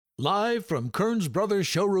Live from Kearns Brothers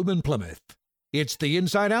Showroom in Plymouth, it's the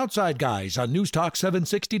Inside Outside Guys on News Talk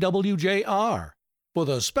 760 WJR for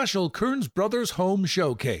the special Kearns Brothers Home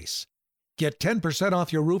Showcase. Get 10%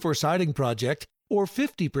 off your roof or siding project or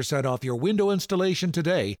 50% off your window installation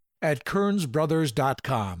today at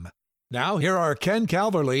KearnsBrothers.com. Now here are Ken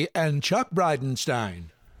Calverley and Chuck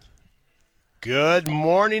Bridenstine. Good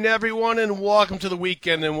morning, everyone, and welcome to the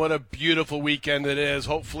weekend, and what a beautiful weekend it is.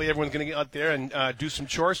 Hopefully everyone's going to get out there and do some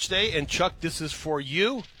chores today. And, Chuck, this is for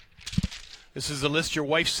you. This is the list your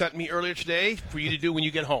wife sent me earlier today for you to do when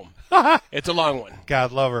you get home. It's a long one.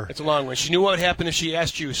 God love her. It's a long one. She knew what would happen if she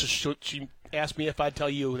asked you, so she asked me if I'd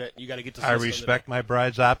tell you that you got to get this. I respect my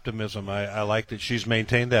bride's optimism. I like that she's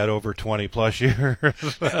maintained that over 20-plus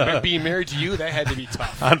years. Being married to you, that had to be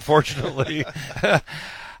tough. Unfortunately.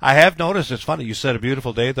 I have noticed, it's funny, you said a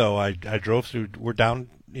beautiful day, though. I drove through, we're down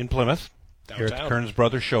in Plymouth, Downtown. here at the Kearns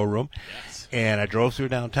Brothers Showroom, Yes. and I drove through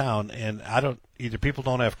downtown, and either people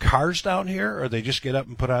don't have cars down here, or they just get up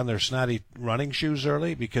and put on their snotty running shoes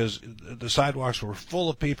early, because the sidewalks were full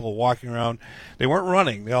of people walking around. They weren't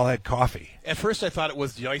running, they all had coffee. At first I thought it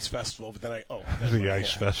was the ice festival, but then The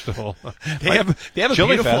ice festival. They have a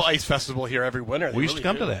Chili beautiful Fest. ice festival here every winter. We used to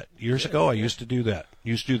come to that. Years ago, I used to do that.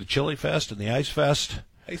 Used to do the Chili Fest and the Ice Fest.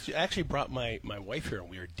 I actually brought my wife here, and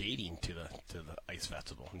we were dating to the ice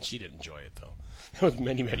festival, and she didn't enjoy it, though. It was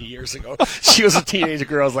many, many years ago. She was a teenage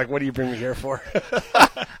girl. I was like, what do you bring me here for?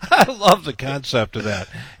 I love the concept of that.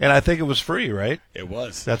 And I think it was free, right? It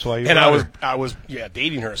was. That's why you And brought her. I was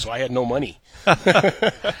dating her, so I had no money.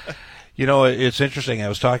 You know, it's interesting. I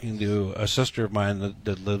was talking to a sister of mine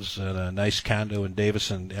that lives in a nice condo in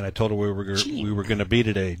Davison, and I told her we were going to be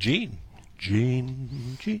today. Jean.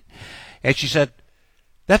 And she said,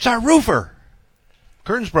 that's our roofer,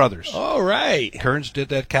 Kearns Brothers. All right. Kearns did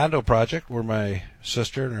that condo project where my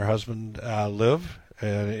sister and her husband live,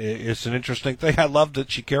 and it's an interesting thing. I love that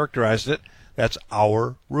she characterized it. That's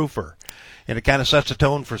our roofer. And it kind of sets a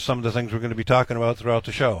tone for some of the things we're going to be talking about throughout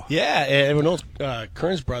the show. Yeah, and everyone knows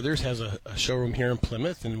Kearns Brothers has a showroom here in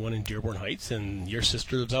Plymouth and one in Dearborn Heights, and your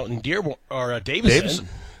sister lives out in Davison.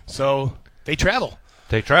 So they travel.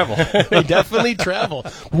 They travel. They definitely travel.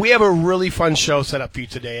 We have a really fun show set up for you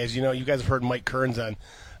today. As you know, you guys have heard Mike Kearns on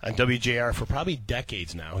WJR for probably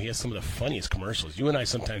decades now. He has some of the funniest commercials. You and I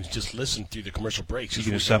sometimes just listen through the commercial breaks. You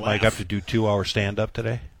going to set Mike up to do 2-hour stand-up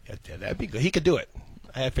today? Yeah, that'd be good. He could do it.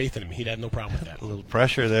 I have faith in him. He'd have no problem with that. A little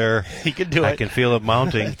pressure there. He could do it. I can feel it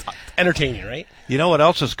mounting. It's entertaining, right? You know what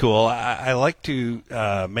else is cool? I like to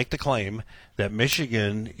make the claim that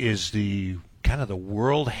Michigan is the kind of the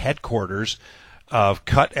world headquarters of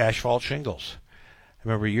cut asphalt shingles. I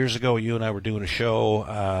remember years ago you and I were doing a show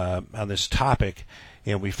on this topic,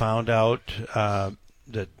 and we found out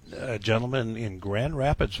that a gentleman in Grand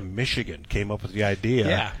Rapids, Michigan, came up with the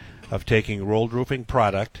idea of taking rolled roofing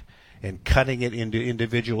product and cutting it into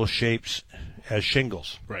individual shapes as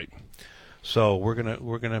shingles. Right. So we're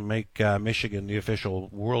gonna make Michigan the official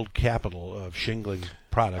world capital of shingling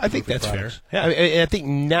products. I think that's products. fair. Yeah. I think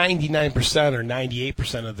 99% or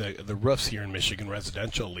 98% of the roofs here in Michigan,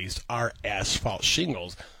 residential at least, are asphalt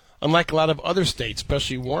shingles. Unlike a lot of other states,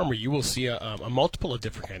 especially warmer, you will see a multiple of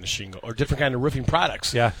different kind of shingle or different kind of roofing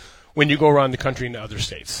products. Yeah. When you go around the country in other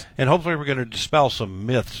states. And hopefully we're going to dispel some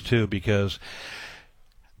myths too, because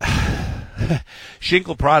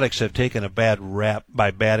shingle products have taken a bad rap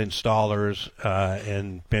by bad installers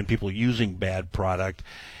and people using bad product.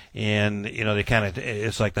 And, you know,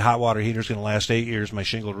 it's like the hot water heater's going to last 8 years, my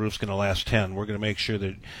shingle roof's going to last 10. We're going to make sure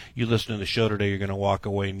that you listen to the show today, you're going to walk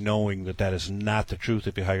away knowing that that is not the truth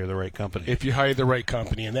if you hire the right company. If you hire the right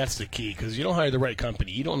company, and that's the key, because you don't hire the right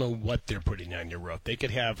company, you don't know what they're putting on your roof. They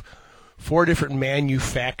could have 4 different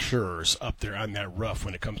manufacturers up there on that roof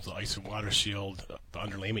when it comes to ice and water shield, the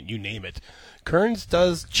underlayment, you name it. Kearns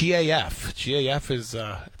does GAF. GAF is,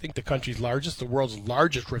 I think, the world's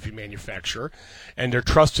largest roofing manufacturer, and they're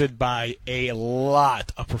trusted by a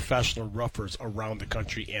lot of professional roofers around the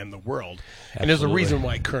country and the world. Absolutely. And there's a reason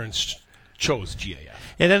why Kearns chose GAF.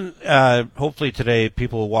 And then hopefully today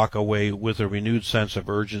people will walk away with a renewed sense of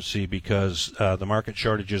urgency because the market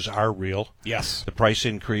shortages are real. Yes. The price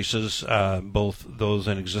increases, both those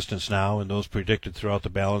in existence now and those predicted throughout the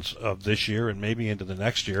balance of this year and maybe into the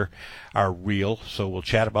next year, are real. So we'll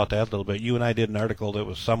chat about that a little bit. You and I did an article that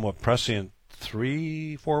was somewhat prescient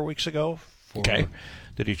 3-4 weeks ago for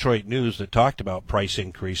the Detroit News that talked about price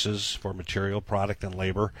increases for material, product, and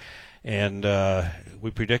labor. And we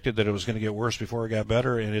predicted that it was going to get worse before it got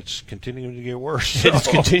better, and it's continuing to get worse. So. It's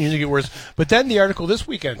continuing to get worse. But then the article this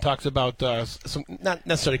weekend talks about some, not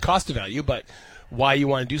necessarily cost to value, but why you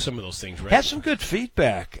want to do some of those things, right? Had some good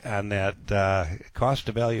feedback on that cost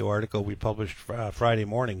to value article we published Friday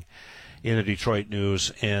morning in the Detroit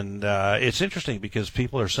News. And it's interesting because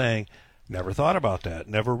people are saying, never thought about that,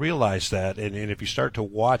 never realized that. And if you start to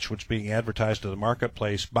watch what's being advertised to the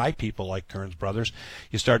marketplace by people like Kearns Brothers,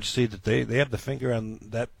 you start to see that they have the finger on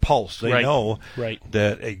that pulse. They know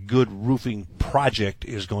that a good roofing project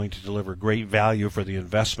is going to deliver great value for the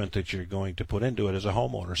investment that you're going to put into it as a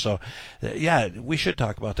homeowner. So, yeah, we should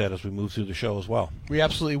talk about that as we move through the show as well. We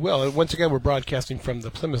absolutely will. And once again, we're broadcasting from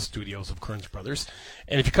the Plymouth studios of Kearns Brothers.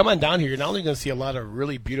 And if you come on down here, you're not only going to see a lot of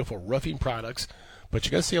really beautiful roofing products, but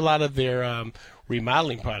you're going to see a lot of their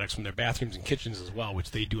remodeling products from their bathrooms and kitchens as well,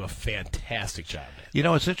 which they do a fantastic job at. You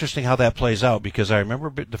know, it's interesting how that plays out, because I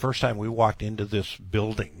remember the first time we walked into this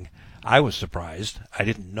building, I was surprised. I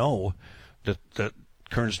didn't know that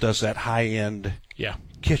Kearns does that high-end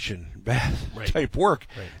kitchen, bath type work.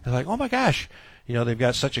 Right. I was like, oh, my gosh. You know, they've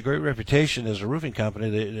got such a great reputation as a roofing company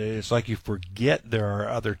that it's like you forget there are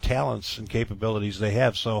other talents and capabilities they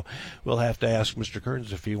have. So we'll have to ask Mr.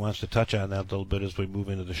 Kearns if he wants to touch on that a little bit as we move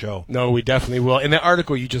into the show. No, we definitely will. And the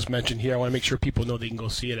article you just mentioned here, I want to make sure people know they can go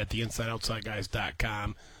see it at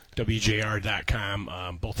theinsideoutsideguys.com,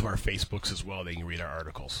 WJR.com, both of our Facebooks as well. They can read our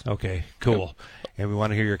articles. Okay, cool. And we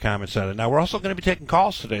want to hear your comments on it. Now, we're also going to be taking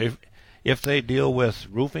calls today if they deal with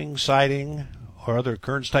roofing, siding, or other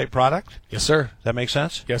Kearns-type product. Yes, sir. Does that make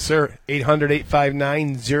sense? Yes, sir.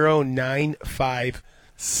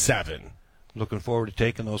 800-859-0957. Looking forward to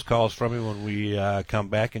taking those calls from you when we come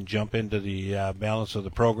back and jump into the balance of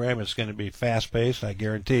the program. It's going to be fast-paced. I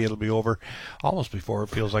guarantee it'll be over almost before it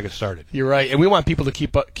feels like it started. You're right, and we want people to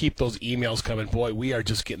keep those emails coming. Boy, we are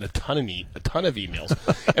just getting a ton of emails,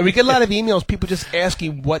 and we get a lot of emails. People just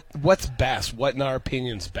asking what's best, what in our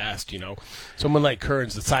opinion's best. You know, someone like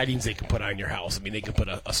Kearns, the sidings they can put on your house. I mean, they can put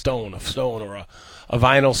a stone, or a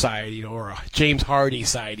vinyl siding, or a James Hardy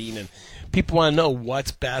siding, and people want to know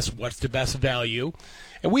what's best, what's the best value.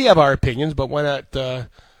 And we have our opinions, but why not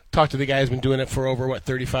talk to the guy who's been doing it for over,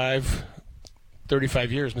 35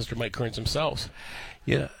 years, Mr. Mike Kearns himself.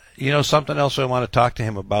 Yeah. You know, something else I want to talk to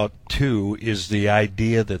him about, too, is the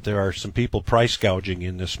idea that there are some people price gouging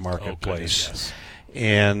in this marketplace. Yes.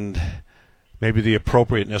 And maybe the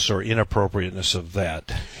appropriateness or inappropriateness of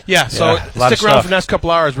that. Yeah, so stick around for the next couple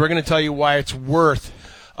hours. We're going to tell you why it's worth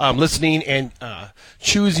listening and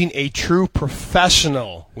choosing a true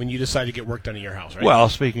professional when you decide to get work done in your house, right? Well,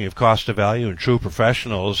 speaking of cost of value and true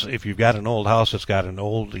professionals, if you've got an old house that's got an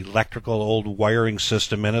old old wiring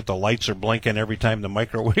system in it, the lights are blinking every time the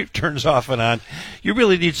microwave turns off and on, you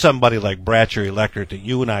really need somebody like Bratcher Electric that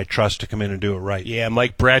you and I trust to come in and do it right. Yeah,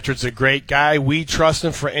 Mike Bratcher's a great guy. We trust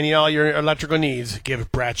him for all your electrical needs.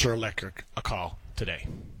 Give Bratcher Electric a call today.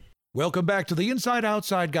 Welcome back to the Inside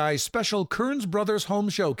Outside Guys special Kearns Brothers Home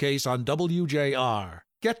Showcase on WJR.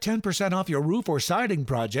 Get 10% off your roof or siding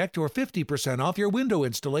project or 50% off your window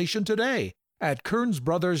installation today at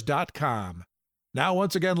KearnsBrothers.com. Now,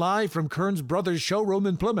 once again, live from Kearns Brothers showroom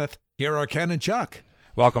in Plymouth, here are Ken and Chuck.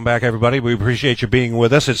 Welcome back, everybody. We appreciate you being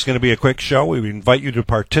with us. It's going to be a quick show. We invite you to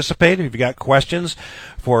participate. If you've got questions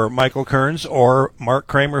for Michael Kearns or Mark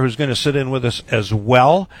Kramer, who's going to sit in with us as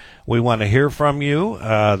well, we want to hear from you.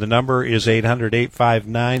 The number is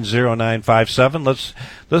 800-859-0957.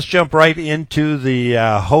 Let's jump right into the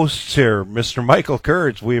hosts here. Mr. Michael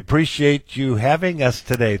Kearns, we appreciate you having us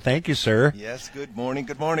today. Thank you, sir. Yes, good morning.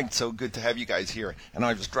 Good morning. So good to have you guys here. And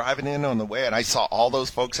I was driving in on the way, and I saw all those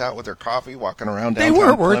folks out with their coffee walking around downtown. They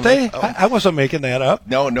were, weren't they? Oh. I wasn't making that up.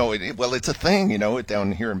 No. Well, it's a thing,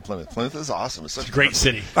 down here in Plymouth. Plymouth is awesome. It's such a great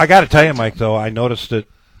city. I got to tell you, Mike, though, I noticed that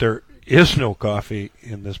there is no coffee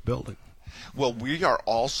in this building. Well, we are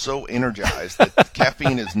all so energized that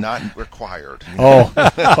caffeine is not required. Oh,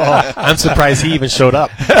 I'm surprised he even showed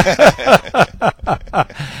up.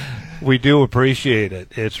 We do appreciate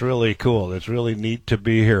it. It's really cool. It's really neat to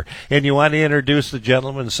be here. And you want to introduce the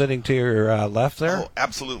gentleman sitting to your left there? Oh,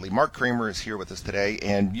 absolutely. Mark Kramer is here with us today,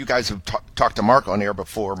 and you guys have talked to Mark on air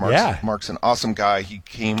before. Mark's an awesome guy. He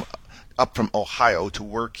came up from Ohio to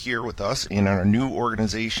work here with us in our new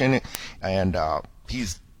organization, and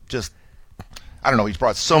he's just, he's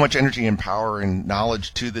brought so much energy and power and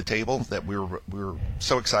knowledge to the table that we're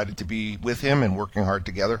so excited to be with him and working hard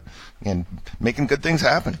together and making good things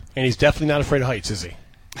happen. And he's definitely not afraid of heights, is he?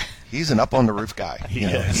 He's an up on the roof guy. He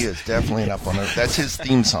is definitely an up on the roof. That's his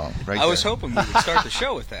theme song, right? I was hoping we would start the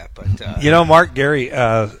show with that, but Mark, Gary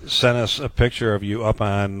sent us a picture of you up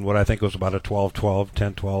on what I think was about a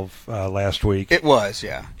 10-12 last week. It was,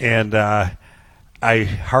 yeah. And I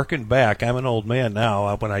hearkened back. I'm an old man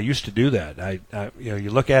now. When I used to do that, I you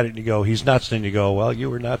look at it and you go, he's nuts, and you go, well, you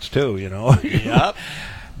were nuts too, Yep.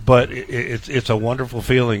 But it's a wonderful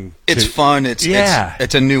feeling. It's fun. It's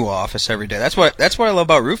a new office every day. That's what I love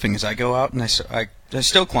about roofing is I go out and I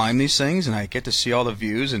still climb these things and I get to see all the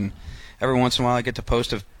views, and every once in a while I get to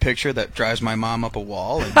post a picture that drives my mom up a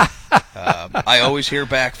wall, and I always hear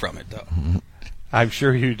back from it though. I'm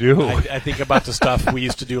sure you do. I think about the stuff we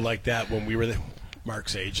used to do like that when we were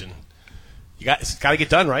Mark's age, and it's got to get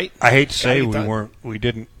done, right? I hate to say we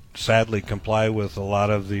didn't sadly comply with a lot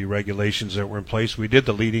of the regulations that were in place. We did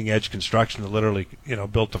the leading edge construction that literally,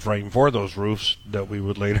 built the frame for those roofs that we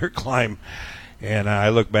would later climb. And I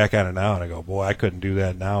look back on it now and I go, boy, I couldn't do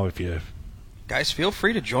that now if you. Guys, feel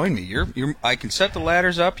free to join me. I can set the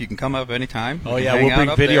ladders up. You can come up anytime. Oh yeah, we'll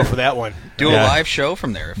bring video for that one. Do a live show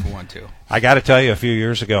from there if we want to. I got to tell you, a few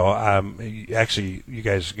years ago, actually, you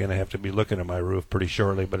guys are going to have to be looking at my roof pretty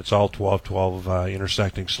shortly, but it's all 12-12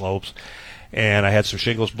 intersecting slopes. And I had some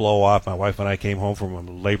shingles blow off. My wife and I came home from a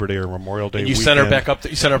Labor Day or Memorial Day weekend. Sent her back up.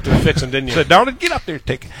 You sent her up to fix them, didn't you? Said, "Darling, get up there,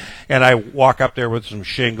 And I walk up there with some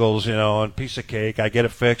shingles, and a piece of cake. I get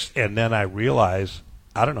it fixed, and then I realize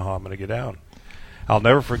I don't know how I'm going to get down. I'll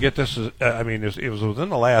never forget this. It was within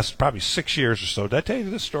the last probably 6 years or so. Did I tell you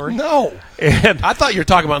this story? No. And I thought you were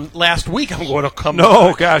talking about last week. I'm going to come.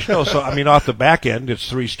 No, gosh, no. So off the back end, it's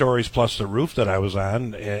 3 stories plus the roof that I was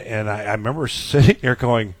on, and I remember sitting there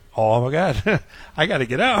going, oh my God, I got to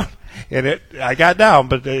get out. And I got down,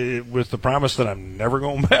 but with the promise that I'm never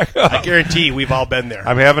going back up. I guarantee we've all been there.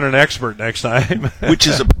 I'm having an expert next time. Which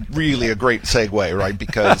is really a great segue, right?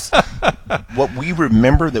 Because what we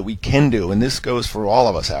remember that we can do, and this goes for all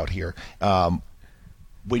of us out here,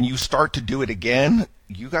 when you start to do it again,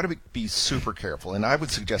 you got to be super careful. And I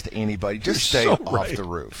would suggest to anybody, just stay off the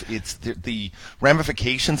roof. It's the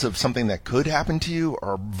ramifications of something that could happen to you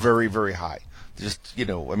are very, very high. Just,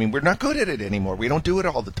 we're not good at it anymore. We don't do it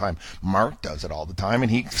all the time. Mark does it all the time, and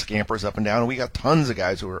he scampers up and down, and we got tons of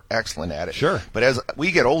guys who are excellent at it. Sure. But as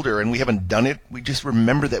we get older and we haven't done it, we just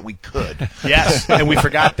remember that we could. Yes, and we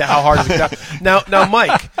forgot how hard it got. Now,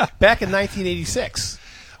 Mike, back in 1986...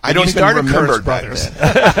 I don't even remember back then.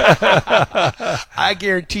 I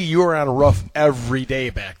guarantee you were on a roof every day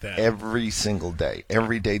back then. Every single day.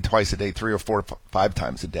 Every day, twice a day, 3 or 4 or 5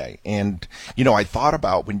 times a day. And, I thought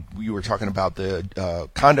about when we were talking about the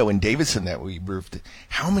condo in Davidson that we roofed,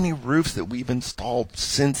 how many roofs that we've installed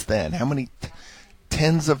since then? How many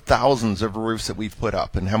tens of thousands of roofs that we've put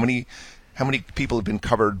up? And how many people have been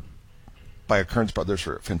covered by a Kearns Brothers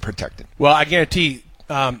roof and protected? Well, I guarantee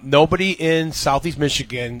nobody in Southeast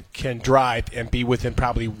Michigan can drive and be within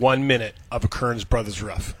probably 1 minute of a Kearns Brothers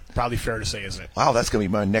roof. Probably fair to say, isn't it? Wow, that's going to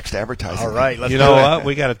be my next advertising. All right, let's do what?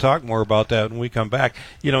 We got to talk more about that when we come back.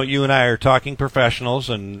 You and I are talking professionals,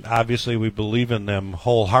 and obviously we believe in them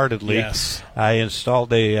wholeheartedly. Yes. I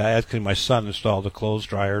installed actually my son installed a clothes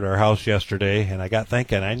dryer at our house yesterday, and I got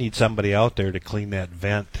thinking I need somebody out there to clean that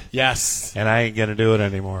vent. Yes. And I ain't going to do it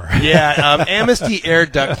anymore. Yeah, Amnesty Air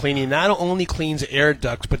Duct Cleaning not only cleans air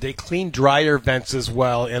ducts, but they clean dryer vents as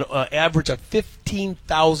well, and an average of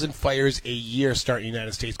 15,000 fires a year start in the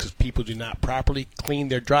United States because people do not properly clean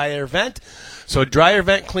their dryer vent. So dryer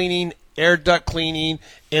vent cleaning, air duct cleaning,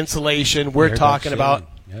 insulation, we're talking about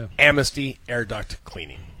Amnesty Air Duct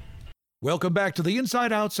Cleaning. Welcome back to the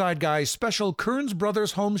Inside Outside Guys special Kearns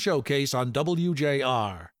Brothers Home Showcase on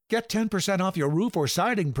WJR. Get 10% off your roof or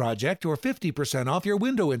siding project or 50% off your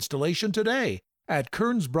window installation today at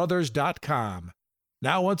KearnsBrothers.com.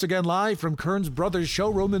 Now, once again, live from Kearns Brothers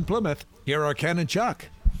showroom in Plymouth, here are Ken and Chuck.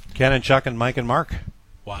 Ken and Chuck and Mike and Mark.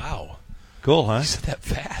 Wow. Cool, huh? You said that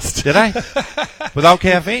fast. Did I? Without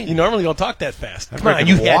caffeine? You normally don't talk that fast. Come on,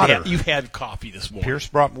 you've had coffee this morning. Pierce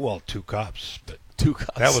brought me, 2 cups. But 2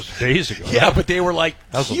 cups. That was days ago. Yeah, but they were like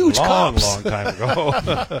huge cups. That was a long time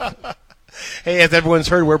ago. Hey, as everyone's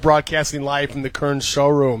heard, we're broadcasting live from the Kearns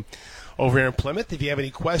showroom over here in Plymouth. If you have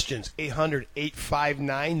any questions,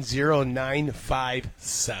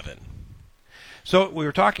 800-859-0957. So we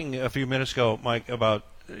were talking a few minutes ago, Mike, about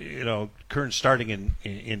Kearns starting in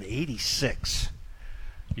 86.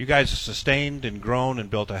 You guys have sustained and grown and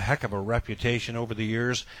built a heck of a reputation over the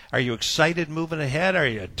years. Are you excited moving ahead? Are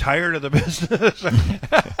you tired of the business?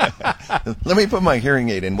 Let me put my hearing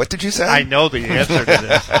aid in. What did you say? I know the answer to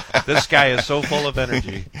this. This guy is so full of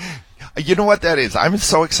energy. You know what that is? I'm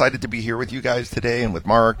so excited to be here with you guys today and with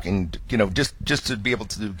Mark, and just to be able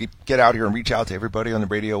to get out here and reach out to everybody on the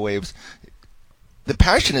radio waves. The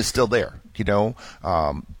passion is still there.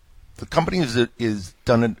 The company is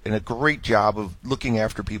done a great job of looking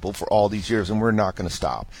after people for all these years, and we're not going to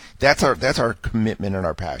stop. That's our commitment and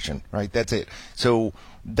our passion, right? That's it. So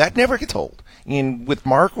that never gets old. And with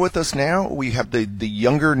Mark with us now, we have the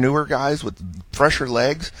younger, newer guys with fresher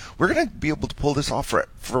legs. We're going to be able to pull this off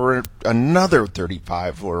for another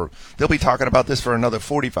 35, or they'll be talking about this for another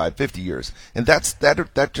 45, 50 years. And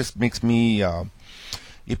that just makes me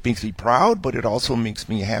it makes me proud, but it also makes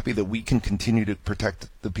me happy that we can continue to protect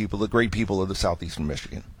the great people of the southeastern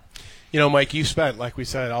Michigan. Mike, you spent, like we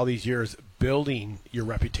said, all these years building your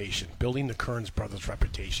reputation, building the Kearns Brothers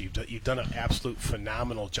reputation. You've done an absolute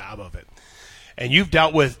phenomenal job of it. And you've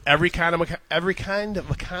dealt with every kind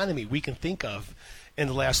of economy we can think of in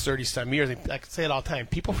the last 30-some years. I can say it all the time.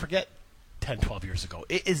 People forget 10, 12 years ago.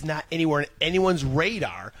 It is not anywhere on anyone's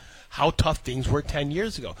radar how tough things were 10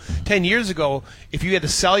 years ago. 10 years ago, if you had to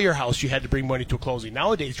sell your house, you had to bring money to a closing.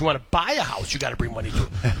 Nowadays, you want to buy a house, you got to bring money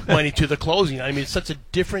to the closing. I mean, it's such a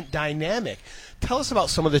different dynamic. Tell us about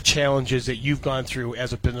some of the challenges that you've gone through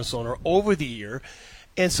as a business owner over the year,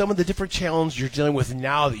 and some of the different challenges you're dealing with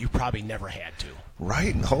now that you probably never had to.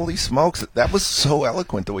 Right, and holy smokes, that was so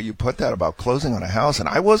eloquent the way you put that about closing on a house. And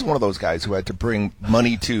I was one of those guys who had to bring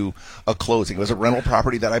money to a closing. It was a rental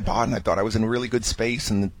property that I bought, and I thought I was in a really good space,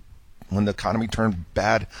 and when the economy turned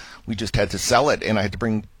bad, we just had to sell it, and I had to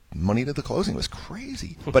bring money to the closing. It was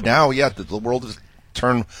crazy. But now, the world has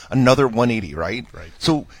turned another 180, right? Right.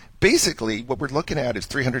 So basically, what we're looking at is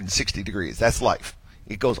 360 degrees. That's life.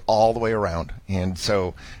 It goes all the way around. And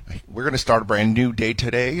so we're going to start a brand new day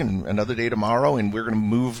today and another day tomorrow, and we're going to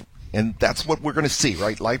move. And that's what we're going to see,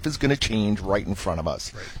 right? Life is going to change right in front of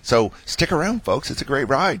us. Right. So stick around, folks. It's a great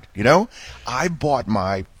ride. I bought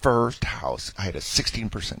my first house. I had a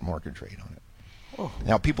 16% mortgage rate on it. Oh.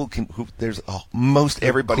 Now, people most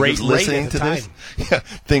everybody who's listening to this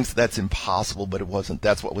thinks that's impossible, but it wasn't.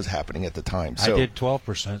 That's what was happening at the time. So, I did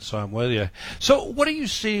 12%, so I'm with you. So what do you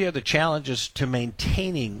see are the challenges to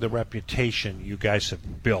maintaining the reputation you guys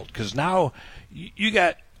have built? Because now you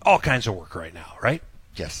got all kinds of work right now, right?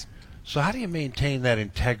 Yes. So how do you maintain that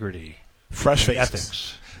integrity? Fresh faces.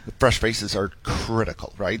 Ethics. Fresh faces are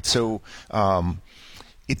critical, right? So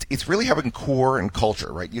it's really having core and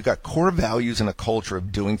culture, right? You got core values and a culture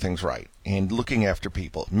of doing things right and looking after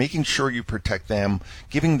people, making sure you protect them,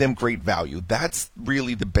 giving them great value. That's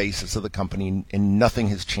really the basis of the company, and nothing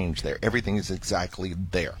has changed there. Everything is exactly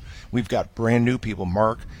there. We've got brand new people.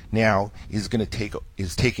 Mark now is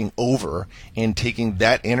taking over and taking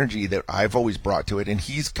that energy that I've always brought to it, and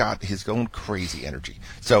he's got his own crazy energy.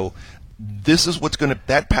 So this is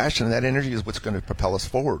that passion and that energy is what's going to propel us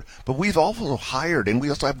forward. But we've also hired, and we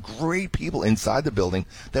also have great people inside the building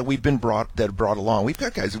that we've been brought along. We've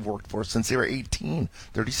got guys who've worked for us since they were 18,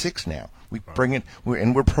 36 now. We bring in,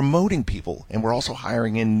 we're promoting people, and we're also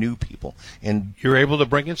hiring in new people. And you're able to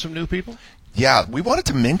bring in some new people? Yeah, we wanted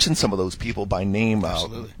to mention some of those people by name.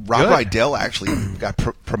 Rob Rydell actually got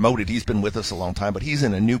promoted. He's been with us a long time, but he's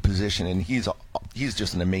in a new position, and he's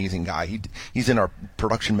just an amazing guy. He's in our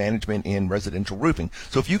production management in residential roofing.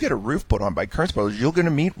 So if you get a roof put on by Kearns Brothers, you're going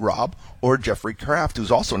to meet Rob or Jeffrey Kraft,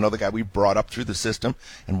 who's also another guy we brought up through the system,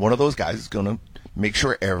 and one of those guys is going to make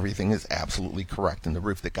sure everything is absolutely correct in the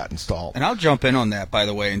roof that got installed. And I'll jump in on that, by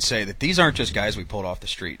the way, and say that these aren't just guys we pulled off the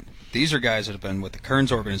street. These are guys that have been with the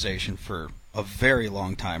Kearns organization for a very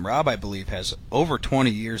long time. Rob, I believe, has over 20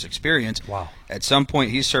 years experience. Wow. At some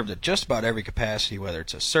point, he's served at just about every capacity, whether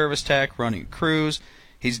it's a service tech, running crews.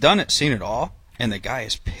 He's done it, seen it all, and the guy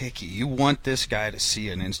is picky. You want this guy to see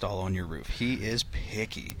an install on your roof. He is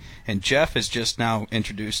picky. And Jeff is just now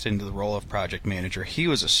introduced into the role of project manager. He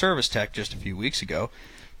was a service tech just a few weeks ago,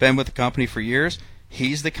 been with the company for years.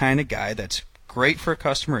 He's the kind of guy that's great for a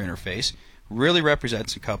customer interface, really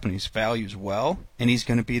represents the company's values well, and he's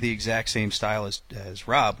going to be the exact same style as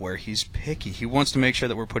Rob, where he's picky. He wants to make sure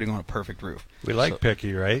that we're putting on a perfect roof. We like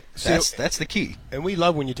picky, right? That's the key. And we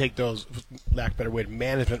love when you take those, lack of a better way,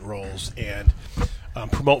 management roles and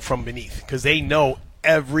promote from beneath, because they know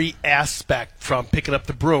every aspect from picking up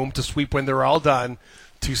the broom to sweep when they're all done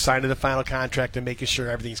to signing the final contract and making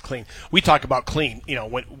sure everything's clean. We talk about clean.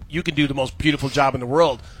 When you can do the most beautiful job in the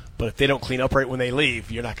world, but if they don't clean up right when they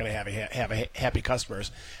leave, you're not going to have happy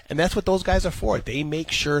customers. And that's what those guys are for. They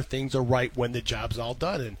make sure things are right when the job's all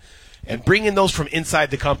done. And And bringing those from inside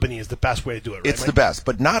the company is the best way to do it, right? It's the best,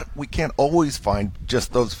 but we can't always find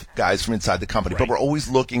just those guys from inside the company, but we're always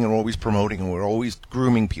looking and we're always promoting and we're always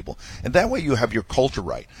grooming people. And that way you have your culture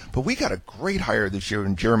right. But we got a great hire this year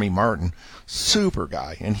in Jeremy Martin, super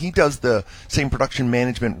guy, and he does the same production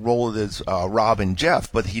management role as Rob and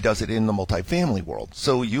Jeff, but he does it in the multifamily world.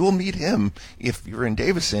 So you will meet him if you're in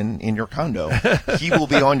Davison in your condo. He will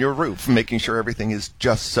be on your roof making sure everything is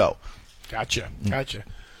just so. Gotcha.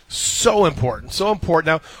 So important.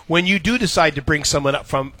 Now, when you do decide to bring someone up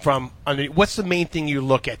from underneath, what's the main thing you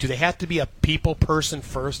look at? Do they have to be a people person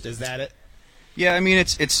first? Is that it? Yeah, I mean,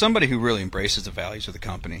 it's somebody who really embraces the values of the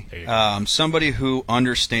company. Somebody who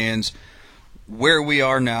understands where we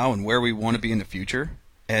are now and where we want to be in the future,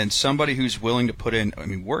 and somebody who's willing to put in. I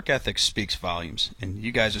mean, work ethic speaks volumes, and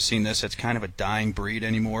you guys have seen this. It's kind of a dying breed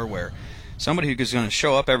anymore, where somebody who's going to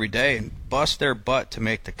show up every day and bust their butt to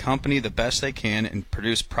make the company the best they can and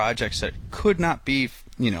produce projects that could not be,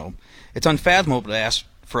 it's unfathomable to ask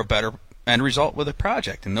for a better end result with a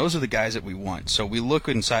project. And those are the guys that we want. So we look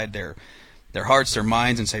inside their hearts, their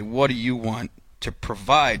minds, and say, what do you want to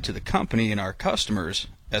provide to the company and our customers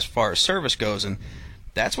as far as service goes? And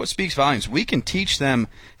that's what speaks volumes. We can teach them,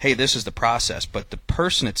 hey, this is the process, but the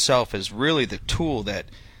person itself is really the tool that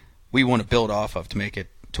we want to build off of to make it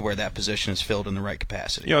to where that position is filled in the right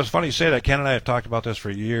capacity. It's funny you say that. Ken and I have talked about this for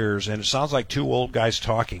years, and it sounds like two old guys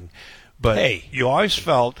talking. But hey, you always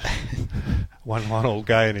felt one old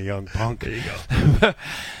guy and a young punk. There you go.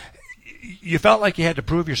 You felt like you had to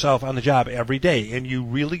prove yourself on the job every day, and you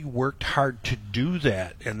really worked hard to do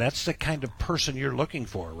that. And that's the kind of person you're looking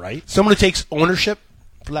for, right? Someone who takes ownership,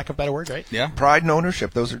 for lack of a better word, right? Yeah. Pride and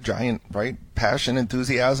ownership, those are giant, right? Passion,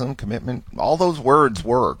 enthusiasm, commitment, all those words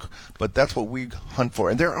work, but that's what we hunt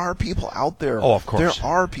for. And there are people out there. Oh, of course. There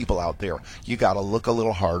are people out there. You got to look a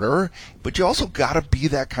little harder, but you also got to be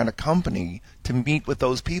that kind of company to meet with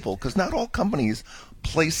those people, because not all companies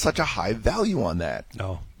place such a high value on that.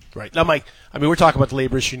 No. Right. Now, Mike, we're talking about the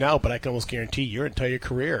labor issue now, but I can almost guarantee your entire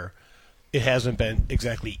career, it hasn't been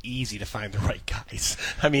exactly easy to find the right guys.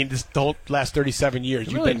 The whole last 37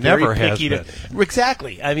 years, you've been very picky.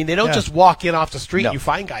 Exactly. They don't just walk in off the street and you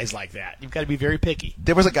find guys like that. You've got to be very picky.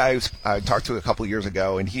 There was a guy I talked to a couple of years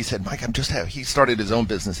ago, and he said, Mike, he started his own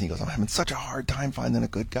business, and he goes, I'm having such a hard time finding a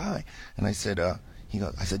good guy. And I said,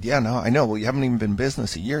 I said, yeah, no, I know. Well, you haven't even been in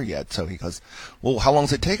business a year yet. So he goes, well, how long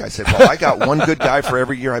does it take? I said, well, I got one good guy for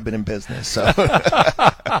every year I've been in business. So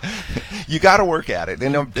you got to work at it.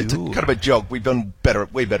 And it's kind of a joke. We've done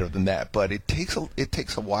way better than that. But it takes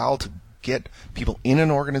a while to get people in an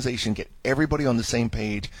organization, get everybody on the same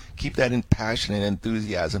page, keep that in passion and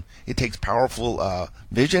enthusiasm. It takes powerful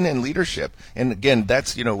vision and leadership. And again,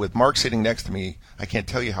 that's, with Mark sitting next to me, I can't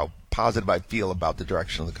tell you how positive I feel about the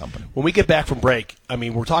direction of the company. When we get back from break,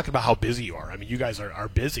 we're talking about how busy you are. You guys are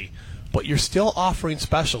busy, but you're still offering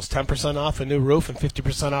specials, 10% off a new roof and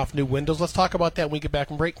 50% off new windows. Let's talk about that when we get back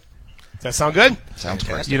from break. Does that sound good? Sounds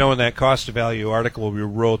great. In that cost to value article we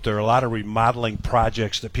wrote, there are a lot of remodeling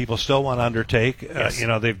projects that people still want to undertake. Yes.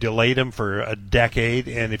 They've delayed them for a decade,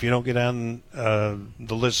 and if you don't get on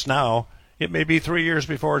the list now, it may be 3 years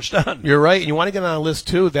before it's done. You're right, and you want to get on a list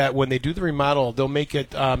too that when they do the remodel, they'll make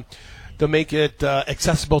it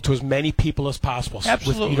accessible to as many people as possible.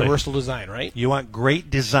 Absolutely. With universal design, right? You want great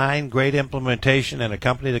design, great implementation, and a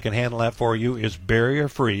company that can handle that for you is Barrier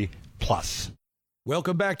Free Plus.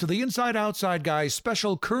 Welcome back to the Inside Outside Guys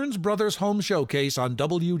special Kearns Brothers Home Showcase on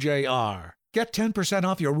WJR. Get 10%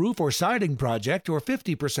 off your roof or siding project or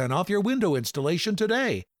 50% off your window installation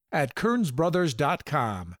today at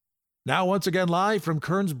KearnsBrothers.com. Now, once again, live from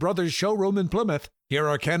Kearns Brothers Showroom in Plymouth, here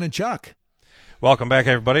are Ken and Chuck. Welcome back,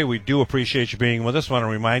 everybody. We do appreciate you being with us. I want to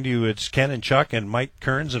remind you it's Ken and Chuck and Mike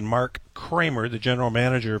Kearns and Mark Kramer, the general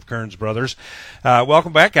manager of Kearns Brothers.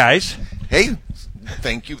 Welcome back, guys. Hey,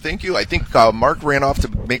 thank you. I think Mark ran off to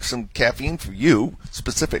make some caffeine for you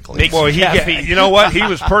specifically. You know what? He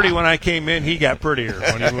was pretty when I came in. He got prettier.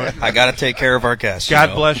 When he went. I got to take care of our guests.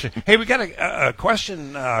 God bless you. Hey, we got a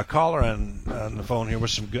question caller on the phone here with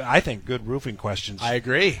some good roofing questions. I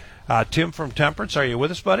agree. Tim from Temperance, are you with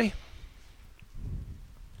us, buddy?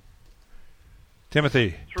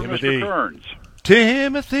 Timothy. Mr. Kearns.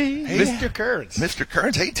 Timothy. Hey, Mr. Kearns. Mr.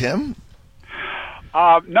 Kearns. Hey, Tim.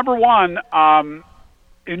 Number one,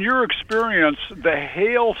 in your experience, the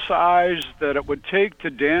hail size that it would take to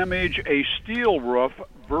damage a steel roof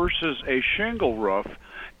versus a shingle roof.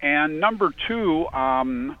 And number two,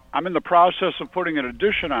 I'm in the process of putting an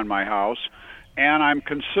addition on my house, and I'm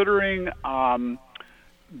considering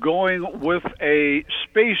going with a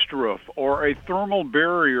spaced roof or a thermal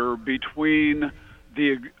barrier between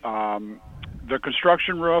the the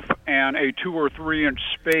construction roof and a 2 or 3 inch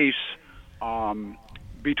space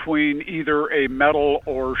between either a metal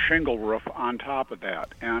or shingle roof on top of that.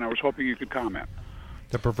 And I was hoping you could comment.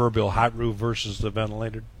 The proverbial hot roof versus the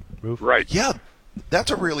ventilated roof? Right. Yeah,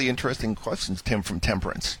 that's a really interesting question, Tim from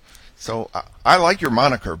Temperance. So I like your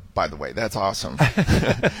moniker, by the way. That's awesome.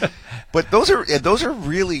 But those are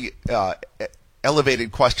really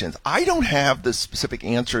elevated questions. I don't have the specific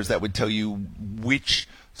answers that would tell you which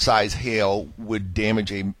size hail would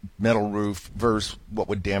damage a metal roof versus what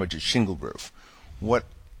would damage a shingle roof.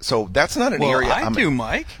 So that's not an area. I do,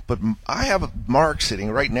 Mike. But I have Mark sitting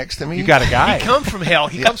right next to me. You got a guy. He comes from hail.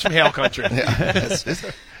 He comes from hail country.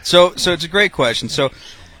 So it's a great question. So,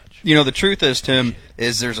 the truth is, Tim,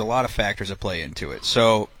 is there's a lot of factors that play into it.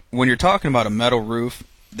 So when you're talking about a metal roof,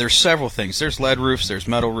 there's several things. There's lead roofs, there's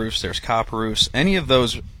metal roofs, there's copper roofs. Any of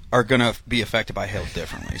those are going to be affected by hail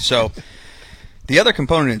differently. So the other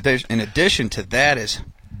component in addition to that is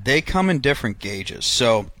they come in different gauges.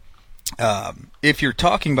 So if you're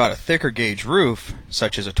talking about a thicker gauge roof,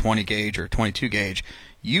 such as a 20 gauge or 22 gauge,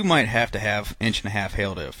 you might have to have 1.5 inch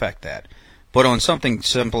hail to affect that. But on something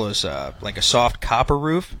simple as like a soft copper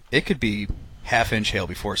roof, it could be 1/2 inch hail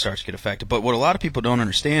before it starts to get affected. But what a lot of people don't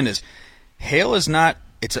understand is hail is not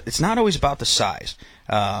it's not always about the size.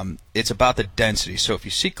 It's about the density. So if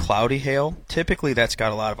you see cloudy hail, typically that's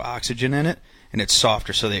got a lot of oxygen in it, and it's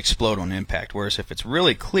softer, so they explode on impact. Whereas if it's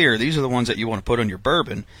really clear, these are the ones that you want to put on your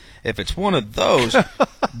bourbon. If it's one of those,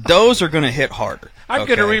 those are going to hit harder. I'm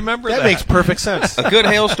going to remember that. That makes perfect sense. A good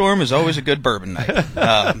hailstorm is always a good bourbon night.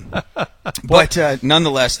 But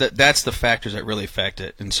nonetheless, that's the factors that really affect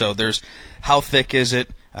it. And so there's how thick is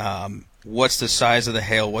it, what's the size of the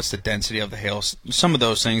hail, what's the density of the hail, some of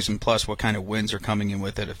those things, and plus what kind of winds are coming in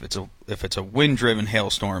with it. If it's a wind-driven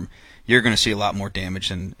hailstorm, you're going to see a lot more damage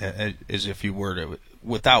than as if you were to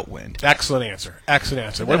without wind. Excellent answer.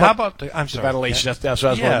 What how about the ventilation? That's what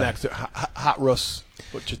I was going next. Hot roofs.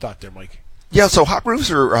 What's your thought there, Mike? Yeah, so hot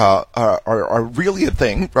roofs are really a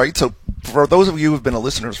thing, right? So for those of you who have been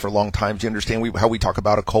listeners for a long time, you understand how we talk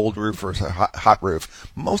about a cold roof versus a hot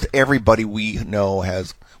roof. Most everybody we know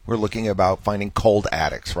we're looking about finding cold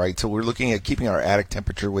attics, right? So we're looking at keeping our attic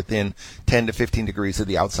temperature within 10 to 15 degrees of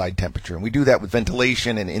the outside temperature. And we do that with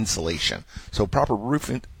ventilation and insulation. So proper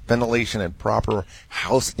roof ventilation and proper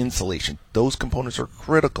house insulation, those components are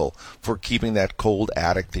critical for keeping that cold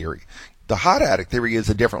attic theory. The hot attic theory is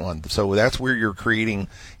a different one. So that's where you're creating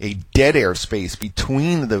a dead air space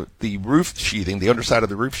between the roof sheathing, the underside of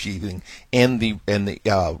the roof sheathing, and the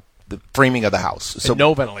framing of the house. So and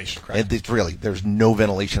no ventilation, correct? And there's no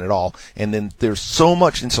ventilation at all. And then there's so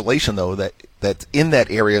much insulation, though, that's in that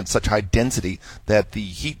area in such high density that the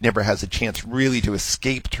heat never has a chance really to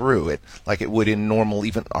escape through it like it would in normal,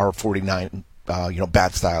 even R49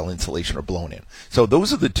 bat style insulation or blown in. So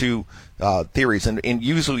those are the two theories, and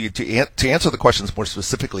usually to answer the questions more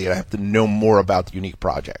specifically, I have to know more about the unique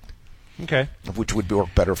project. Okay. Which would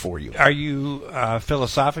work better for you. Are you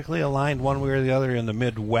philosophically aligned one way or the other in the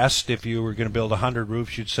Midwest? If you were going to build 100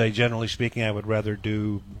 roofs, you'd say, generally speaking, I would rather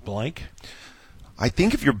do blank? I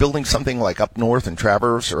think if you're building something like up north in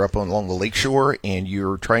Traverse or up along the lakeshore and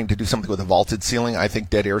you're trying to do something with a vaulted ceiling, I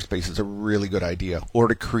think dead airspace is a really good idea. Or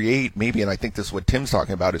to create maybe, and I think this is what Tim's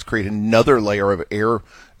talking about, is create another layer of air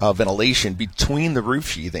ventilation between the roof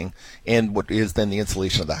sheathing and what is then the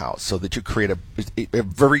insulation of the house, so that you create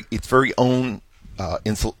its very own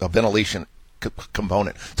ventilation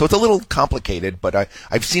component. So it's a little complicated, but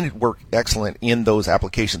I've seen it work excellent in those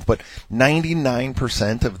applications. But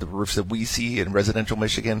 99% of the roofs that we see in residential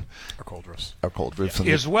Michigan are cold roofs.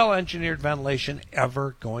 Yeah. Is well-engineered ventilation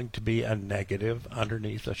ever going to be a negative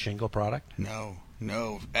underneath a shingle product? No.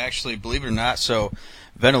 Actually, believe it or not, so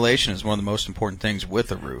ventilation is one of the most important things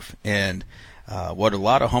with a roof. And what a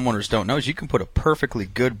lot of homeowners don't know is you can put a perfectly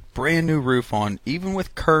good brand new roof on, even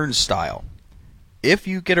with Kern style. If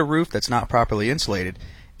you get a roof that's not properly insulated,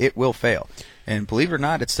 it will fail. And believe it or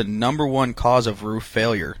not, it's the #1 cause of roof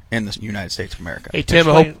failure in the United States of America. Hey, Tim,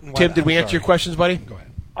 Tim, did we answer your questions, buddy? Go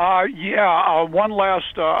ahead. One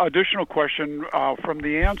last additional question from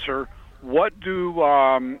the answer. What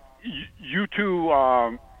do you two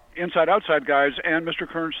inside-outside guys and Mr.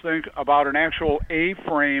 Kearns think about an actual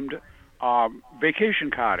A-framed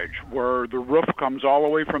vacation cottage where the roof comes all the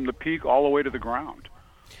way from the peak all the way to the ground?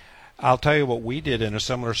 I'll tell you what we did in a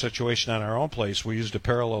similar situation on our own place. We used a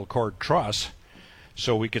parallel cord truss,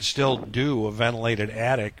 so we could still do a ventilated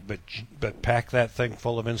attic, but pack that thing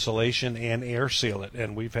full of insulation and air seal it.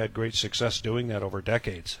 And we've had great success doing that over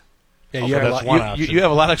decades. Yeah, you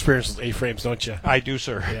have a lot of experience with A-frames, don't you? I do,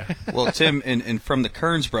 sir. Yeah. Well, Tim, and from the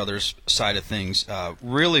Kearns Brothers side of things,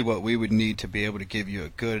 really what we would need to be able to give you a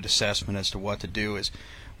good assessment as to what to do is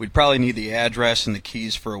we'd probably need the address and the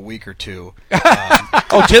keys for a week or two.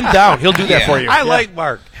 Oh, Tim Down. He'll do that for you. I like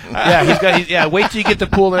Mark. Yeah, wait till you get the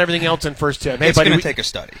pool and everything else in first, Tim. Hey, it's going to take a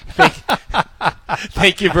study.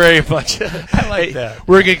 Thank you very much. I like that.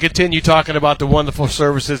 We're going to continue talking about the wonderful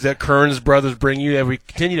services that Kearns Brothers bring you. And we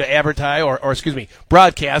continue to advertise,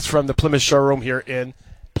 broadcast from the Plymouth showroom here in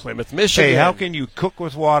Plymouth, Michigan. Hey, how can you cook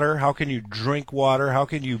with water? How can you drink water? How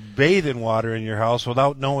can you bathe in water in your house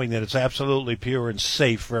without knowing that it's absolutely pure and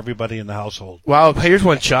safe for everybody in the household? Well, here's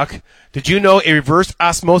one, Chuck. Did you know a reverse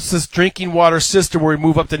osmosis drinking water system will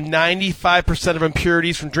remove up to 95% of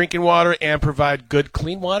impurities from drinking water and provide good,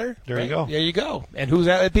 clean water? There you go. There you go. And who's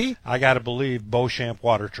that would be? I got to believe Beauchamp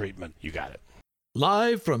Water Treatment. You got it.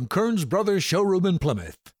 Live from Kearns Brothers showroom in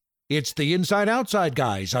Plymouth, it's the Inside Outside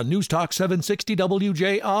Guys on News Talk 760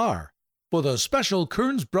 WJR for the special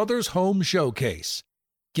Kearns Brothers Home Showcase.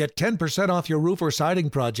 Get 10% off your roof or siding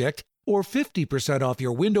project or 50% off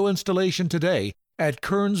your window installation today at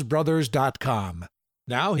KearnsBrothers.com.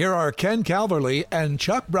 Now here are Ken Calverley and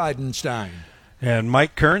Chuck Bridenstine. And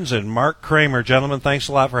Mike Kearns and Mark Kramer. Gentlemen, thanks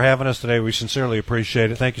a lot for having us today. We sincerely appreciate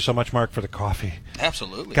it. Thank you so much, Mark, for the coffee.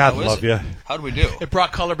 Absolutely. God love you. How do we do? It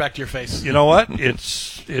brought color back to your face. You know what?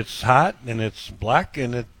 It's hot, and it's black,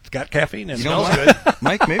 and it's got caffeine, and it smells good.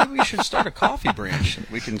 Mike, maybe we should start a coffee branch.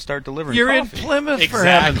 We can start delivering You're coffee. in Plymouth, for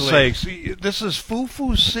heaven's sakes. This is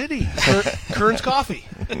Foo City. Kearns Coffee.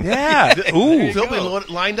 Yeah. Ooh. They'll be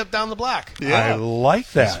lined up down the block. Yeah. I like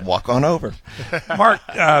that. Just walk on over. Mark,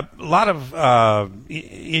 a lot of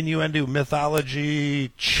innuendo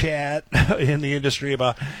mythology chat in the industry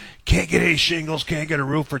about can't get any shingles, can't get a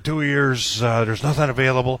roof for 2 years, there's nothing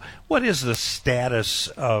available. What is the status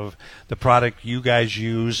of the product you guys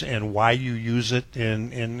use and why you use it,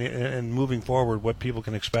 and moving forward, what people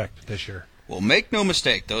can expect this year? Well, make no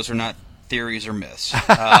mistake, those are not theories or myths.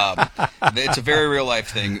 It's a very real life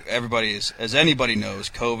thing. Everybody is, as anybody knows,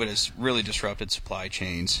 COVID has really disrupted supply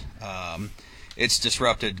chains. It's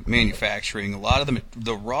disrupted manufacturing. A lot of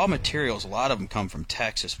the raw materials, a lot of them come from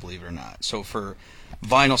Texas, believe it or not. So for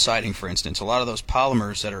vinyl siding, for instance, a lot of those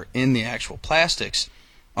polymers that are in the actual plastics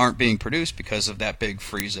aren't being produced because of that big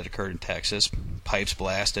freeze that occurred in Texas. Pipes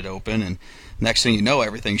blasted open, and next thing you know,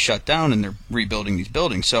 everything's shut down, and they're rebuilding these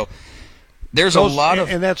buildings. So there's a lot of...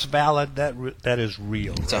 And that's valid. That is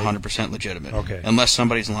real. It's 100% legitimate. Okay. Unless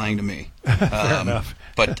somebody's lying to me. Fair enough.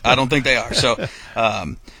 But I don't think they are. So,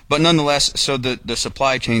 but nonetheless, so the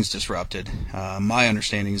supply chain's disrupted. My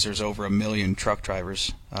understanding is there's over 1 million truck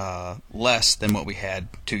drivers less than what we had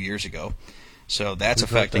 2 years ago. So that's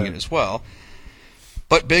affecting it as well.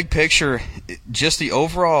 But big picture, just the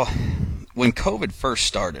overall, when COVID first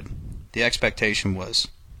started, the expectation was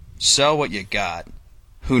sell what you got.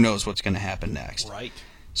 Who knows what's going to happen next? Right.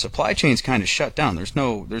 Supply chain's kind of shut down. There's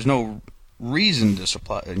no reason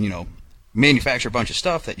to manufacture a bunch of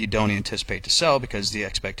stuff that you don't anticipate to sell because the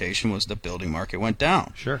expectation was the building market went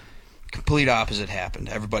down. Sure. Complete opposite happened.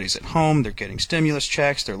 Everybody's at home. They're getting stimulus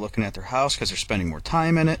checks. They're looking at their house because they're spending more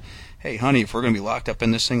time in it. Hey, honey, if we're going to be locked up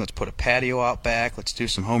in this thing, let's put a patio out back. Let's do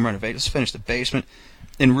some home renovation. Let's finish the basement.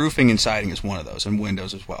 And roofing and siding is one of those, and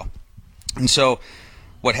windows as well. And so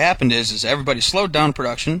what happened is everybody slowed down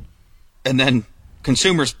production, and then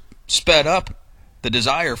consumers sped up the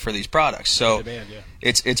desire for these products. So demand, yeah.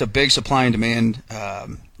 It's a big supply and demand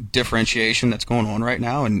differentiation that's going on right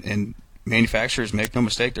now, and manufacturers, make no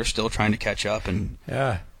mistake, they're still trying to catch up, and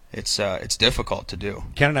it's difficult to do.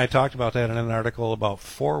 Ken and I talked about that in an article about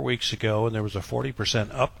 4 weeks ago, and there was a 40%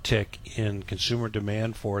 uptick in consumer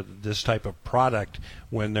demand for this type of product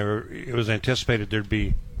when it was anticipated there'd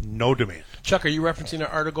be no demand. Chuck, are you referencing an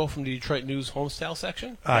article from the Detroit News Homestyle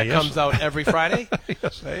section? Yes. Comes out every Friday?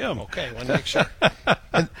 Yes, I am. Okay, want to make sure.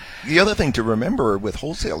 And the other thing to remember with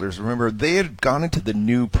wholesalers, remember they had gone into the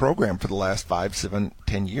new program for the last 5, 7,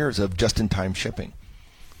 10 years of just-in-time shipping.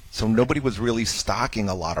 So nobody was really stocking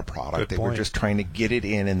a lot of product. They were just trying to get it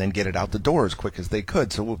in and then get it out the door as quick as they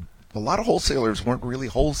could. So a lot of wholesalers weren't really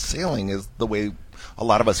wholesaling as the way a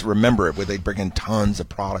lot of us remember it, where they'd bring in tons of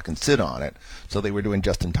product and sit on it. So they were doing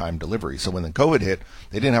just-in-time delivery. So when the COVID hit,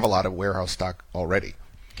 they didn't have a lot of warehouse stock already.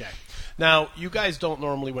 Okay. Now, you guys don't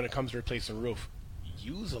normally, when it comes to replacing a roof,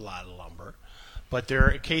 use a lot of lumber. But there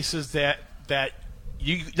are cases that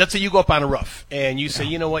let's say you go up on a roof and you say,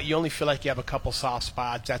 you know what, you only feel like you have a couple soft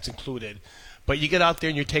spots, that's included. But you get out there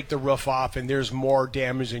and you take the roof off and there's more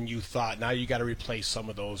damage than you thought. Now you got to replace some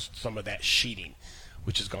of that sheeting,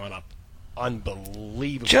 which has gone up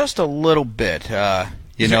unbelievable. Just a little bit.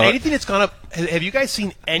 Is there anything that's gone up? Have you guys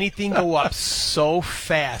seen anything go up so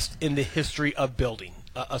fast in the history of building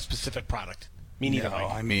a specific product? Me neither. No,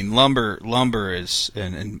 I mean lumber is,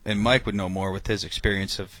 and Mike would know more with his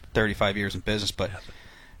experience of 35 years in business, but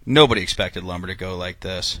nobody expected lumber to go like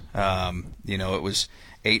this. It was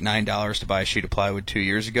 $8-9 to buy a sheet of plywood 2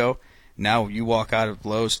 years ago. Now you walk out of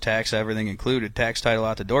Lowe's, tax everything included, tax title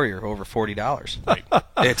out the door, you're over $40. Right.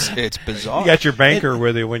 It's bizarre. You got your banker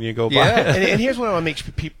with you when you go buy it. and here's what I want to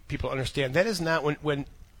make people understand. That is not when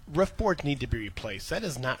roof boards need to be replaced. That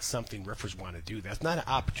is not something roofers want to do. That's not an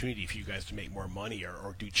opportunity for you guys to make more money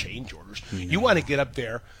or do change orders. You want to get up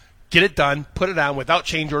there, get it done, put it on without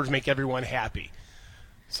change orders, make everyone happy.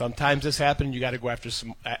 Sometimes this happens, and you got to go after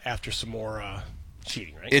some more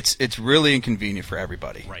cheating, right? It's really inconvenient for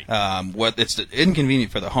everybody. Right. It's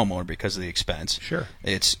inconvenient for the homeowner because of the expense. Sure.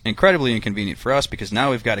 It's incredibly inconvenient for us because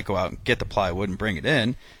now we've got to go out and get the plywood and bring it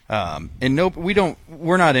in.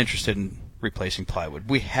 We're not interested in replacing plywood.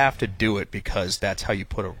 We have to do it because that's how you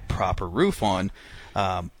put a proper roof on.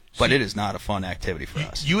 But it is not a fun activity for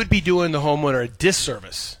us. You would be doing the homeowner a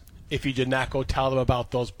disservice if you did not go tell them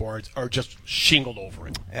about those boards or just shingled over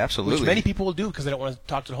it. Absolutely. Which many people will do because they don't want to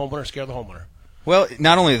talk to the homeowner or scare the homeowner. Well,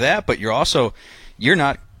 not only that, but you're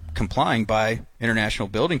not complying by international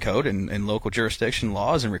building code and local jurisdiction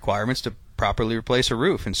laws and requirements to properly replace a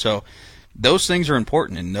roof. And so those things are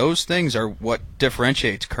important, and those things are what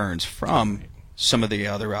differentiates Kearns from some of the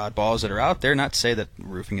other oddballs that are out there. Not to say that the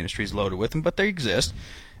roofing industry is loaded with them, but they exist.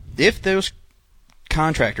 If those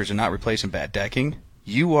contractors are not replacing bad decking,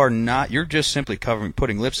 you're just simply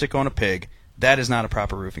putting lipstick on a pig. That is not a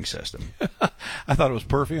proper roofing system. I thought it was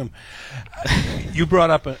perfume. You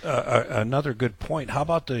brought up another good point. How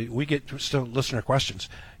about we get still listener questions.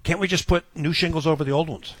 Can't we just put new shingles over the old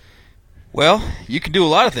ones? Well, you can do a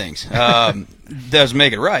lot of things. Does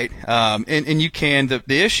make it right. And you can. The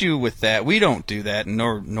issue with that, we don't do that,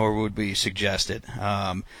 nor would we suggest it.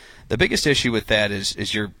 The biggest issue with that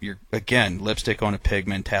is you're again, lipstick on a pig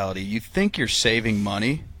mentality. You think you're saving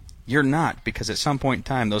money. You're not, because at some point in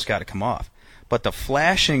time, those got to come off. But the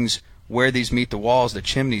flashings where these meet the walls, the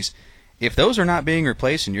chimneys, if those are not being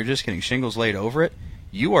replaced and you're just getting shingles laid over it,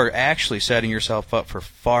 you are actually setting yourself up for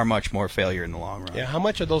far much more failure in the long run. Yeah, how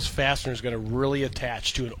much are those fasteners going to really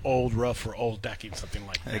attach to an old roof or old decking, something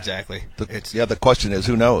like that? Exactly. The question is,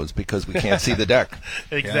 who knows? Because we can't see the deck.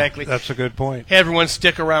 Exactly. Yeah, that's a good point. Hey, everyone,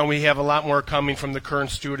 stick around. We have a lot more coming from the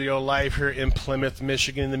Kearns studio live here in Plymouth,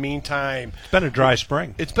 Michigan. In the meantime, it's been a dry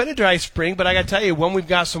spring. It's been a dry spring, but I got to tell you, when we've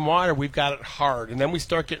got some water, we've got it hard. And then we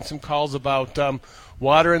start getting some calls about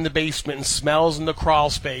water in the basement and smells in the crawl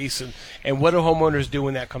space, and what do homeowners do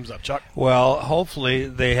when that comes up, Chuck? Well, hopefully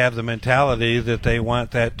they have the mentality that they want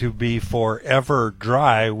that to be forever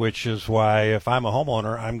dry, which is why if I'm a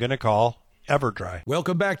homeowner, I'm going to call EverDry.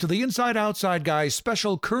 Welcome back to the Inside Outside Guys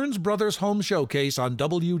special Kearns Brothers Home Showcase on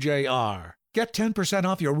WJR. Get 10%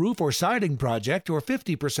 off your roof or siding project or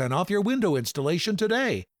 50% off your window installation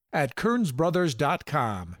today at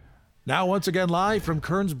KearnsBrothers.com. Now, once again, live from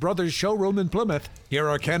Kearns Brothers Showroom in Plymouth, here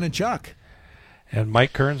are Ken and Chuck. And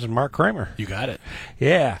Mike Kearns and Mark Kramer. You got it.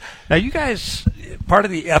 Yeah. Now, you guys, part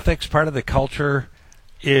of the ethics, part of the culture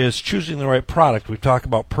is choosing the right product. We've talked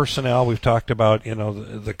about personnel. We've talked about,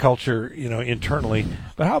 the culture, internally.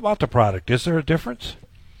 But how about the product? Is there a difference?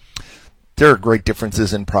 There are great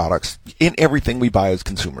differences in products, in everything we buy as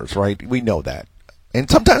consumers, right? We know that. And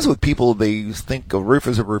sometimes with people, they think a roof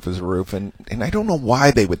is a roof is a roof, and I don't know why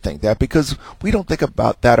they would think that, because we don't think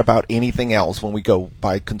about that about anything else when we go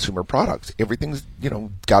buy consumer products. Everything's,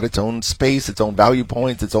 got its own space, its own value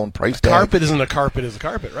points, its own price tag. Carpet isn't a carpet is a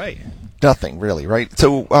carpet, right? Nothing really, right?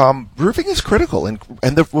 So roofing is critical, and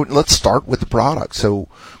let's start with the product. So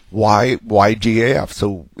why GAF?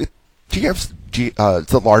 So GAF's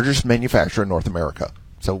the largest manufacturer in North America.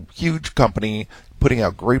 So huge company, putting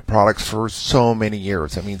out great products for so many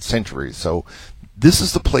years. I mean, centuries. So this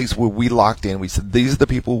is the place where we locked in. We said, these are the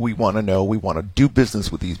people we want to know. We want to do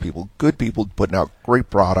business with these people, good people putting out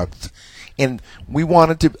great products. And we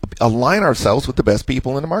wanted to align ourselves with the best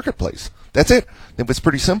people in the marketplace. That's it. It was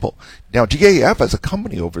pretty simple. Now, GAF as a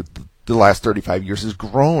company over the last 35 years has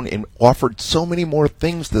grown and offered so many more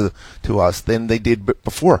things to us than they did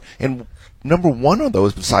before. And number one of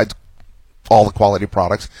those, besides all the quality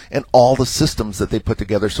products and all the systems that they put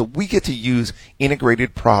together, so we get to use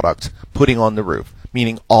integrated products putting on the roof,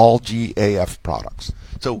 meaning all GAF products.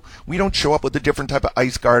 So we don't show up with a different type of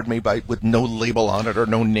ice guard made with no label on it or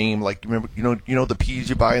no name, like remember the peas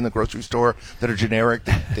you buy in the grocery store that are generic.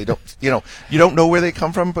 They don't you don't know where they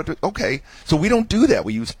come from, but okay. So we don't do that.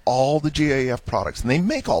 We use all the GAF products, and they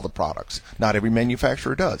make all the products. Not every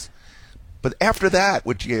manufacturer does. But after that,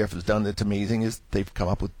 what GAF has done that's amazing is they've come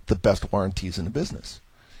up with the best warranties in the business.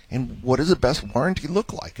 And what does a best warranty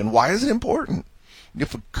look like? And why is it important?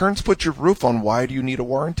 If Kearns puts your roof on, why do you need a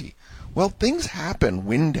warranty? Well, things happen.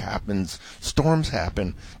 Wind happens. Storms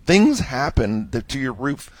happen. Things happen to your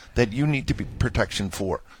roof that you need to be protection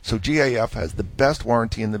for. So GAF has the best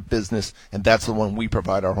warranty in the business, and that's the one we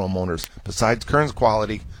provide our homeowners. Besides Kearns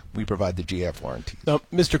Quality, we provide the GAF warranty. Now,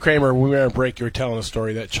 Mr. Kramer, when we were on break, you were telling a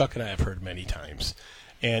story that Chuck and I have heard many times.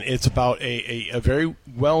 And it's about a very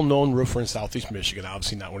well-known roofer in Southeast Michigan,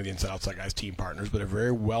 obviously not one of the Inside Outside Guys team partners, but a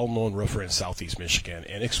very well-known roofer in Southeast Michigan.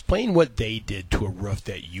 And explain what they did to a roof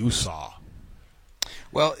that you saw.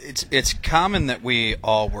 Well, it's common that we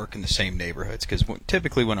all work in the same neighborhoods, because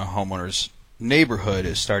typically when a homeowner's neighborhood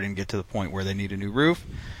is starting to get to the point where they need a new roof,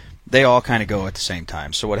 they all kind of go at the same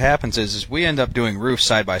time. So what happens is we end up doing roofs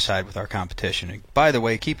side by side with our competition. And by the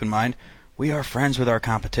way, keep in mind, we are friends with our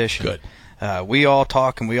competition. Good. We all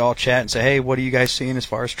talk and we all chat and say, hey, what are you guys seeing as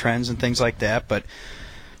far as trends and things like that? But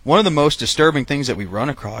one of the most disturbing things that we run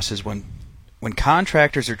across is when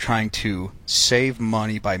contractors are trying to save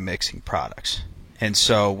money by mixing products. And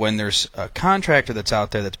so when there's a contractor that's out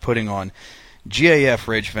there that's putting on GAF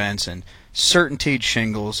ridge vents and CertainTeed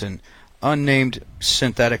shingles and unnamed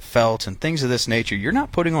synthetic felts and things of this nature, you're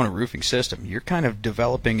not putting on a roofing system. You're kind of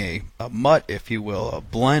developing a mutt, if you will, a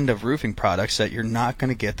blend of roofing products that you're not going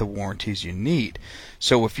to get the warranties you need.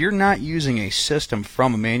 So if you're not using a system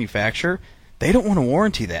from a manufacturer, they don't want to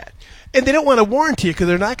warranty that. And they don't want to warranty it because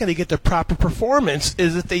they're not going to get the proper performance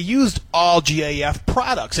is if they used all GAF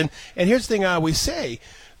products. And here's the thing I always say.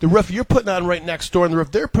 The roof you're putting on right next door and the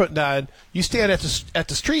roof they're putting on, you stand at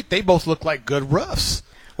the street, they both look like good roofs.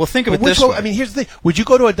 Well, think of it this way. I mean, here's the thing. Would you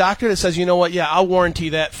go to a doctor that says, you know what, yeah, I'll warranty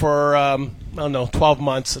that for, 12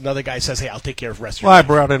 months. Another guy says, hey, I'll take care of the rest of your life. I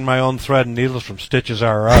brought in my own thread and needles from Stitches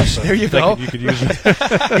R Us. There you go. You could use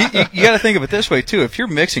it. You got to think of it this way, too. If you're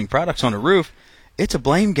mixing products on a roof, it's a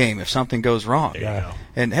blame game if something goes wrong. There you go.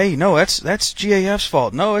 And hey, no, that's GAF's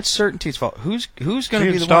fault. No, it's CertainTeed's fault. Who's going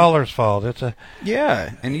to be the installer's fault?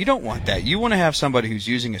 Yeah, and you don't want that. You want to have somebody who's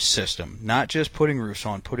using a system, not just putting roofs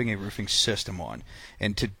on, putting a roofing system on.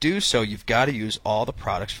 And to do so, you've got to use all the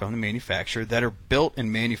products from the manufacturer that are built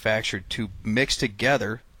and manufactured to mix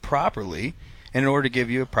together properly in order to give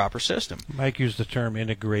you a proper system. Mike used the term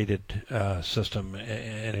integrated system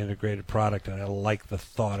and integrated product, and I like the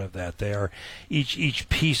thought of that. They are each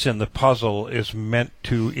piece in the puzzle is meant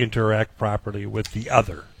to interact properly with the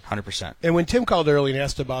other. 100%. And when Tim called early and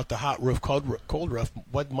asked about the hot roof, cold roof,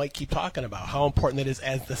 what Mike keep talking about, how important that is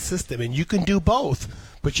as the system. And you can do both,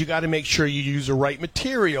 but you got to make sure you use the right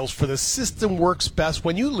materials for the system works best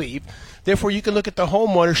when you leave. Therefore, you can look at the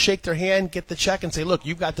homeowner, shake their hand, get the check, and say, look,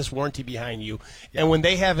 you've got this warranty behind you. And when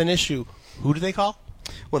they have an issue, who do they call?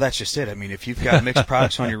 Well, that's just it. I mean, if you've got mixed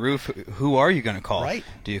products on your roof, who are you going to call? Right.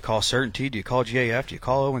 Do you call CertainTeed? Do you call GAF? Do you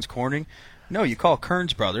call Owens Corning? No, you call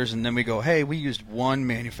Kearns Brothers, and then we go, hey, we used one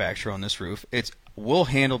manufacturer on this roof. We'll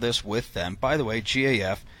handle this with them. By the way,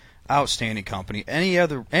 GAF, outstanding company.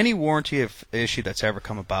 Any warranty issue that's ever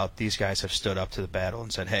come about, these guys have stood up to the battle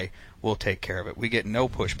and said, hey, we'll take care of it. We get no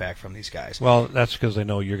pushback from these guys. Well, that's because they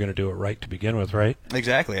know you're going to do it right to begin with, right?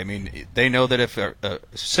 Exactly. I mean, they know that if a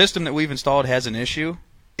system that we've installed has an issue,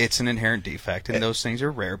 it's an inherent defect, and those things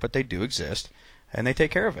are rare, but they do exist. And they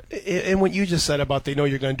take care of it. And what you just said about they know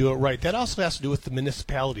you're going to do it right, that also has to do with the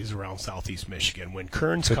municipalities around Southeast Michigan. When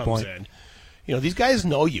Kearns comes in, you know, these guys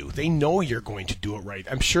know you. They know you're going to do it right.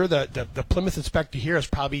 I'm sure that the Plymouth inspector here has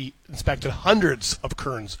probably inspected hundreds of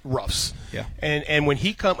Kearns roofs. Yeah. And when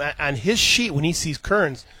he comes on his sheet, when he sees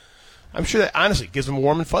Kearns, I'm sure that honestly gives him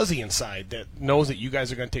warm and fuzzy inside that knows that you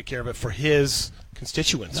guys are going to take care of it for his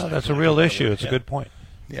constituents. No, that's a real issue. It's a good point.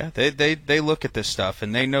 Yeah, they look at this stuff,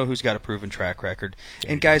 and they know who's got a proven track record.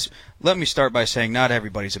 And, guys, let me start by saying not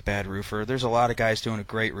everybody's a bad roofer. There's a lot of guys doing a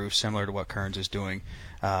great roof similar to what Kearns is doing.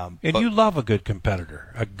 And you love a good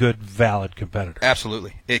competitor, a good, valid competitor.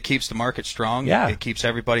 Absolutely. It keeps the market strong. Yeah. It keeps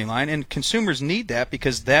everybody in line. And consumers need that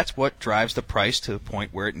because that's what drives the price to the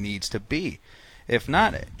point where it needs to be. If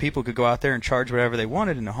not, people could go out there and charge whatever they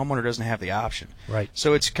wanted, and the homeowner doesn't have the option. Right.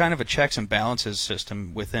 So it's kind of a checks and balances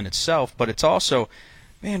system within itself, but it's also...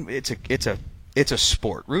 Man, it's a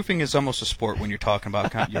sport. Roofing is almost a sport when you're talking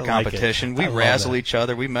about your competition. We razzle each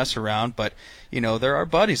other, we mess around, but they're our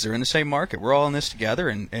buddies. They're in the same market. We're all in this together,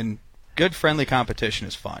 and good friendly competition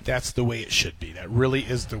is fun. That's the way it should be. That really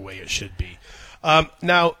is the way it should be.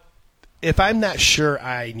 Now, if I'm not sure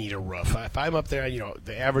I need a roof, if I'm up there,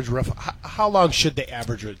 the average roof, how long should the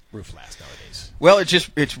average roof last nowadays? Well,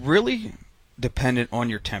 it's really dependent on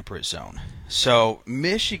your temperate zone. So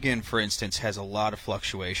Michigan, for instance, has a lot of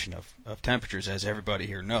fluctuation of temperatures, as everybody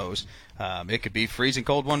here knows. It could be freezing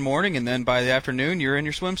cold one morning, and then by the afternoon, you're in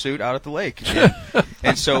your swimsuit out at the lake.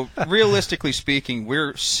 And so, realistically speaking,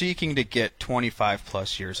 we're seeking to get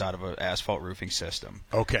 25-plus years out of an asphalt roofing system.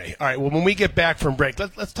 Okay. All right. Well, when we get back from break,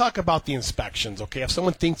 let's talk about the inspections, okay? If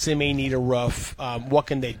someone thinks they may need a roof, what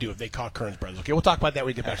can they do if they call Kearns Brothers? Okay, we'll talk about that when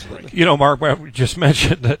we get back from break. You know, Mark, we just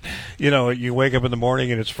mentioned that, you wake up in the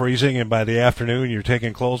morning and it's freezing, and by the afternoon, you're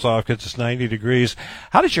taking clothes off because it's 90 degrees.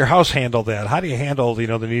 How does your house handle that? How do you handle, the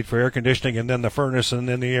need for air conditioning and then the furnace and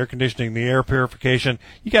then the air conditioning, the air purification?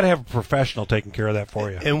 You got to have a professional taking care of that for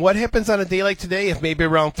you. And what happens on a day like today if maybe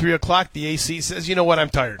around 3 o'clock the AC says, you know what, I'm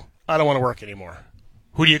tired. I don't want to work anymore.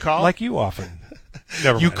 Who do you call? Like you often.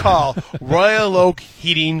 Never mind. You call Royal Oak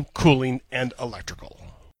Heating, Cooling, and Electrical.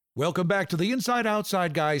 Welcome back to the Inside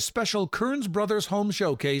Outside Guys special Kearns Brothers Home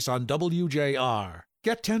Showcase on WJR.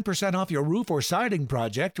 Get 10% off your roof or siding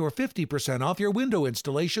project or 50% off your window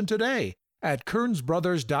installation today at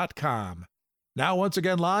KearnsBrothers.com. Now, once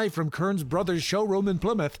again, live from Kearns Brothers Showroom in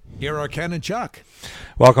Plymouth, here are Ken and Chuck.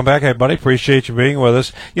 Welcome back, everybody. Appreciate you being with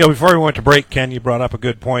us. Before we went to break, Ken, you brought up a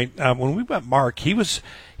good point. When we met Mark, he was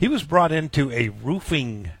brought into a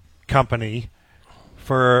roofing company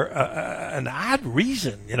for an odd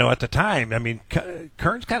reason, at the time. I mean,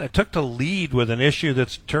 Kearns kind of took the lead with an issue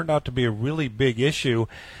that's turned out to be a really big issue,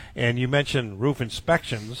 and you mentioned roof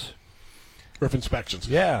inspections. Roof inspections.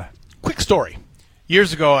 Yeah. Quick story.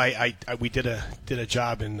 Years ago, we did a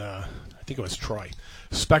job in I think it was Troy.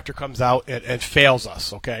 Inspector comes out and fails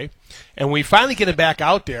us, okay? And we finally get it back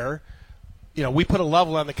out there. We put a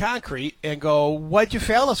level on the concrete and go, what'd you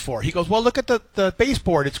fail us for? He goes, well, look at the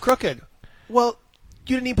baseboard. It's crooked. Well,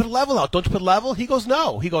 you didn't even put a level out. Don't you put a level? He goes,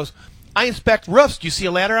 no. He goes, I inspect roofs. Do you see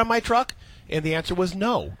a ladder on my truck? And the answer was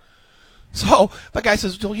no. So my guy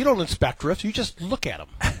says, well, you don't inspect roofs. You just look at them.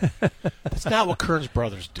 That's not what Kearns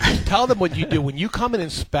Brothers do. Tell them what you do. When you come and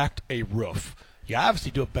inspect a roof, you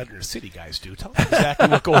obviously do it better than the city guys do. Tell them exactly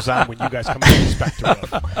what goes on when you guys come and inspect a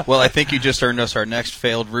roof. Well, I think you just earned us our next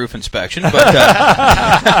failed roof inspection. But,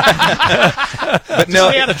 but no,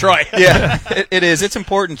 stay out of Troy. Yeah, it is. It's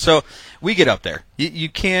important. So we get up there. You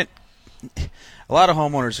can't. A lot of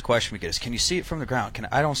homeowners, the question we get is, can you see it from the ground?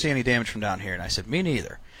 I don't see any damage from down here. And I said, me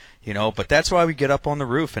neither. But that's why we get up on the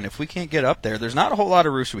roof. And if we can't get up there, there's not a whole lot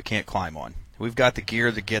of roofs we can't climb on. We've got the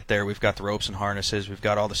gear to get there. We've got the ropes and harnesses. We've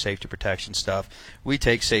got all the safety protection stuff. We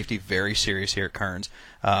take safety very serious here at Kearns,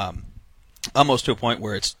 almost to a point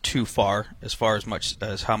where it's too far as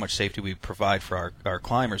how much safety we provide for our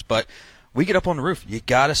climbers. But we get up on the roof. You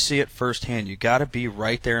got to see it firsthand. You got to be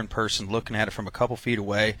right there in person, looking at it from a couple feet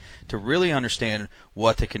away to really understand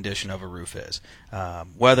what the condition of a roof is,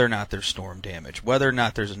 whether or not there's storm damage, whether or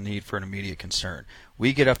not there's a need for an immediate concern.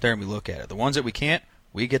 We get up there and we look at it. The ones that we can't,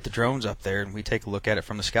 we get the drones up there and we take a look at it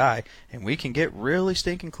from the sky, and we can get really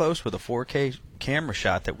stinking close with a 4K camera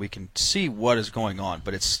shot that we can see what is going on.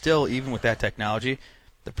 But it's still, even with that technology,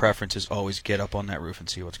 the preference is always get up on that roof and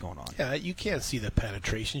see what's going on. Yeah, you can't see the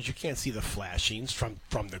penetrations. You can't see the flashings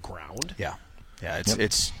from the ground. Yeah. Yeah,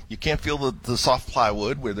 it's you can't feel the soft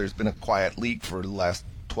plywood where there's been a quiet leak for the last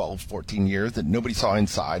 12, 14 years that nobody saw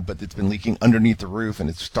inside, but it's been leaking underneath the roof and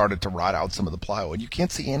it's started to rot out some of the plywood. You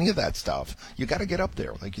can't see any of that stuff. You got to get up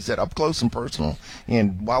there, like you said, up close and personal.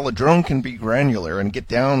 And while a drone can be granular and get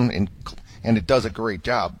down and it does a great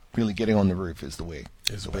job, really getting on the roof is the way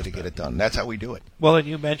to get it done. That's how we do it. Well, and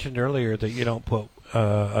you mentioned earlier that you don't put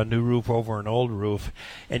a new roof over an old roof,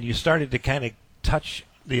 and you started to kind of touch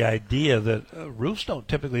the idea that roofs don't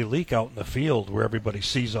typically leak out in the field where everybody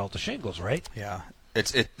sees all the shingles, right? Yeah.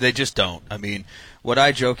 They just don't. I mean, what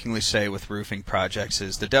I jokingly say with roofing projects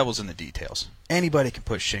is the devil's in the details. Anybody can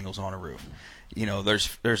put shingles on a roof.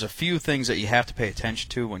 There's a few things that you have to pay attention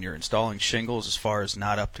to when you're installing shingles, as far as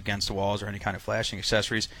not up against the walls or any kind of flashing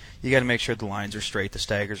accessories. You got to make sure the lines are straight, the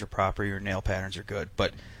staggers are proper, your nail patterns are good.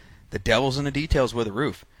 But the devil's in the details with a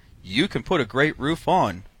roof. You can put a great roof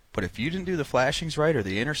on, but if you didn't do the flashings right or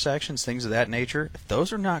the intersections, things of that nature, if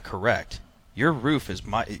those are not correct, your roof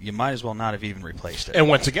you might as well not have even replaced it. And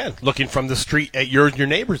once again, looking from the street at your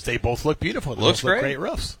neighbors, they both look beautiful. They looks both look great. Great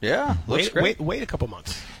roofs. Yeah, looks great. Wait a couple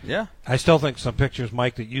months. Yeah. I still think some pictures,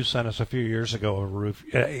 Mike, that you sent us a few years ago of a roof,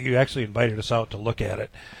 you actually invited us out to look at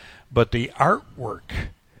it, but the artwork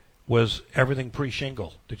was everything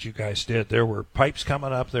pre-shingle that you guys did. There were pipes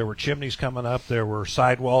coming up, there were chimneys coming up, there were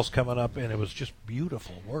sidewalls coming up, and it was just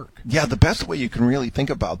beautiful work. Yeah, the best way you can really think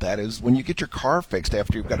about that is when you get your car fixed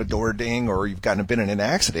after you've got a door ding or you've been in an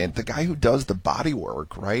accident, the guy who does the body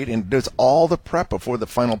work, right, and does all the prep before the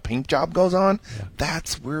final paint job goes on,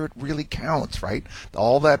 that's where it really counts, right?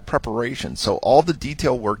 All that preparation. So all the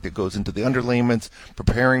detail work that goes into the underlayments,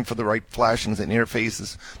 preparing for the right flashings and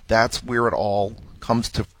interfaces, that's where it all comes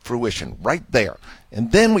to fruition right there,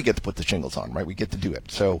 and then we get to put the shingles on, right? We get to do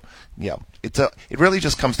it. So yeah, it really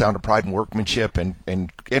just comes down to pride and workmanship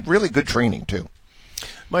and really good training too.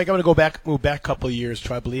 Mike, I'm going to move back a couple of years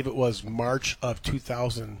to, I believe it was March of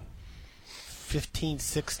 2015,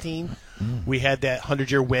 16. We had that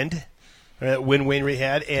 100-year wind we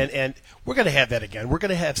had, and we're going to have that again. We're going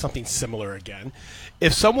to have something similar again.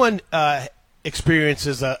 If someone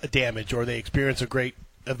experiences a damage or they experience a great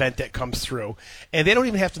event that comes through, and they don't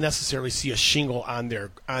even have to necessarily see a shingle on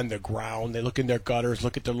the ground. They look in their gutters,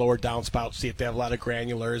 look at their lower downspouts, see if they have a lot of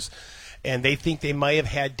granulars, and they think they might have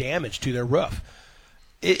had damage to their roof.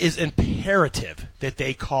 It is imperative that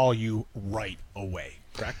they call you right away.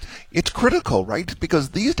 Correct? It's critical, right? Because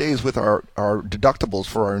these days with our deductibles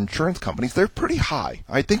for our insurance companies, they're pretty high.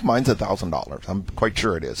 I think mine's $1,000. I'm quite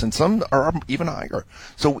sure it is. And some are even higher.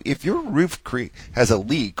 So if your roof has a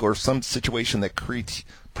leak or some situation that creates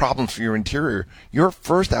problems for your interior, your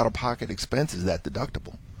first out-of-pocket expense is that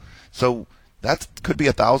deductible. So that could be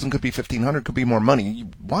 $1,000, could be $1,500, could be more money. You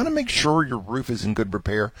want to make sure your roof is in good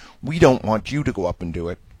repair. We don't want you to go up and do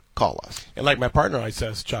it. Call us. And like my partner always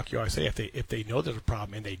says, Chuck, you always say if they know there's a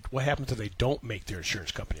problem and what happens if they don't make their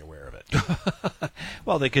insurance company aware of it?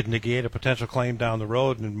 Well, they could negate a potential claim down the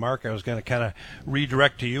road. And Mark, I was going to kind of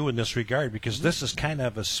redirect to you in this regard because this is kind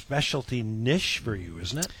of a specialty niche for you,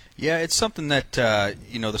 isn't it? Yeah, it's something that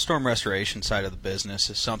the storm restoration side of the business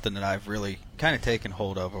is something that I've really kind of taken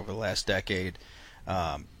hold of over the last decade.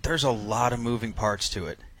 There's a lot of moving parts to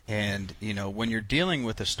it. And, when you're dealing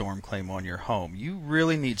with a storm claim on your home, you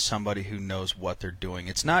really need somebody who knows what they're doing.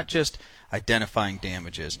 It's not just identifying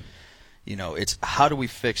damages. It's how do we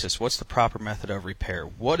fix this? What's the proper method of repair?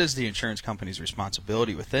 What is the insurance company's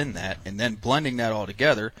responsibility within that? And then blending that all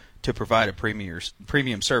together to provide a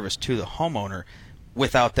premium service to the homeowner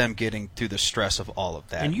without them getting through the stress of all of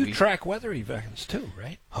that. And you track weather events too,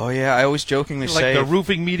 right? Oh, yeah. I always jokingly say... Like the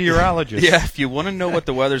roofing meteorologist. Yeah, if you want to know what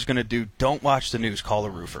the weather's going to do, don't watch the news. Call a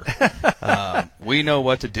roofer. We know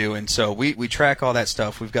what to do, and so we track all that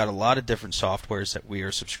stuff. We've got a lot of different softwares that we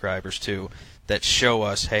are subscribers to that show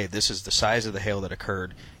us, hey, this is the size of the hail that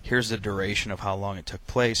occurred. Here's the duration of how long it took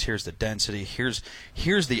place. Here's the density.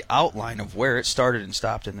 Here's the outline of where it started and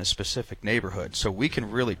stopped in this specific neighborhood. So we can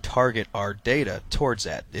really target our data towards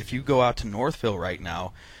that. If you go out to Northville right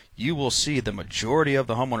now, you will see the majority of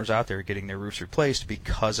the homeowners out there getting their roofs replaced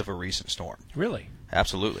because of a recent storm. Really?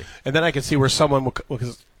 Absolutely. And then I can see where someone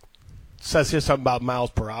says here something about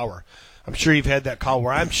miles per hour. I'm sure you've had that call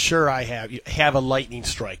where I'm sure you have a lightning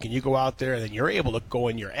strike, and you go out there and then you're able to go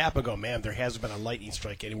in your app and go, man, there hasn't been a lightning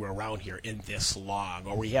strike anywhere around here in this long,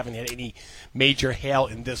 or we haven't had any major hail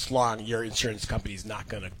in this long. Your insurance company's not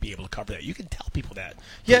going to be able to cover that. You can tell people that.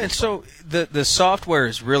 Yeah, and so the software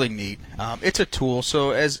is really neat. It's a tool,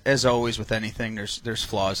 so as always with anything, there's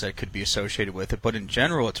flaws that could be associated with it, but in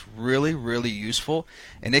general, it's really, really useful,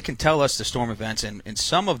 and it can tell us the storm events, and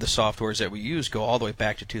some of the softwares that we use go all the way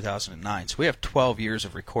back to 2009. So we have 12 years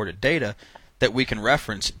of recorded data that we can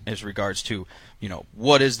reference as regards to,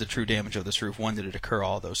 what is the true damage of this roof, when did it occur,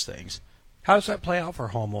 all those things. How does that play out for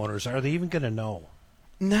homeowners? Are they even going to know?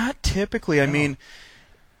 Not typically. I mean,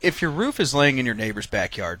 if your roof is laying in your neighbor's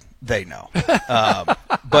backyard, they know.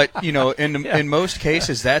 But, in most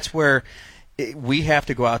cases, that's where we have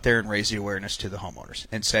to go out there and raise the awareness to the homeowners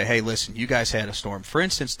and say, hey, listen, you guys had a storm. For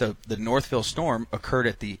instance, the Northville storm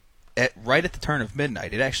occurred right at the turn of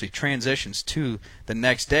midnight. It actually transitions to the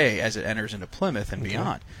next day as it enters into Plymouth and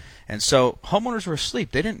beyond. And so homeowners were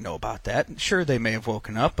asleep. They didn't know about that. Sure, they may have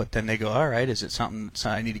woken up, but then they go, all right, is it something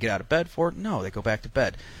I need to get out of bed for? No, they go back to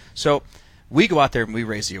bed. So we go out there and we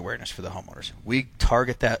raise the awareness for the homeowners. We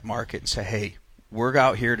target that market and say, hey, we're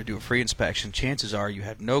out here to do a free inspection. Chances are you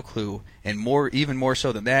have no clue, and even more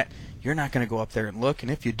so than that, you're not going to go up there and look. And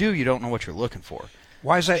if you do, you don't know what you're looking for.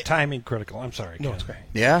 Why is that timing critical? I'm sorry. No, it's great.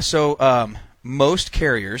 Yeah, so most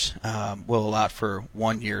carriers will allow for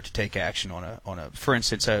 1 year to take action on a for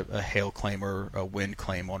instance, a hail claim or a wind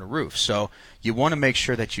claim on a roof. So you want to make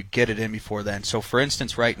sure that you get it in before then. So for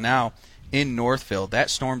instance, right now in Northville, that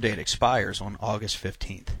storm date expires on August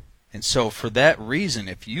 15th. And so for that reason,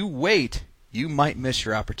 if you wait, you might miss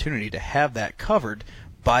your opportunity to have that covered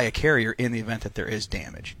by a carrier in the event that there is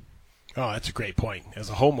damage. Oh, that's a great point. As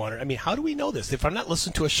a homeowner, I mean, how do we know this? If I'm not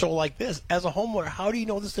listening to a show like this, as a homeowner, how do you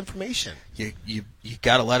know this information? You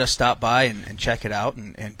got to let us stop by and check it out.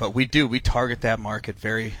 But we target that market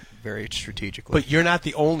very, very strategically. But you're not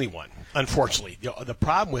the only one, unfortunately. The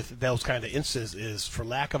problem with those kind of instances is, for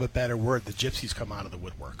lack of a better word, the gypsies come out of the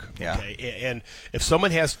woodwork. Yeah. Okay? And if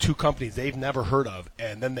someone has two companies they've never heard of,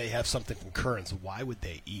 and then they have something from Kearns, why would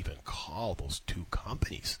they even call those two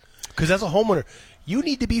companies? Because as a homeowner, you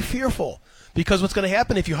need to be fearful, because what's going to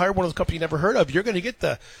happen if you hire one of those companies you never heard of, you're going to get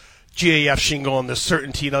the GAF shingle and the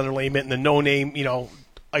CertainTeed underlayment and the no-name,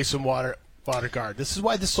 ice and water guard. This is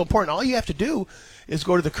why this is so important. All you have to do is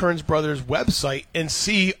go to the Kearns Brothers website and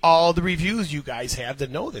see all the reviews you guys have to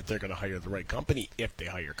know that they're going to hire the right company if they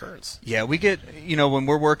hire Kearns. Yeah, we get, when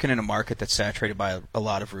we're working in a market that's saturated by a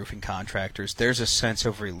lot of roofing contractors, there's a sense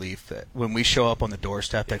of relief that when we show up on the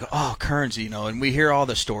doorstep, they go, oh, Kearns, and we hear all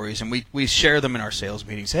the stories, and we share them in our sales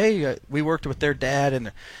meetings. Hey, we worked with their dad,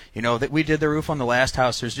 and, that we did the roof on the last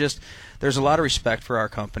house. There's a lot of respect for our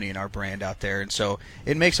company and our brand out there, and so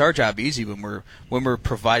it makes our job easy when we're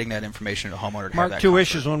providing that information to a homeowner to Mark, have that two comfort.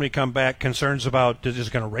 issues when we come back: concerns about is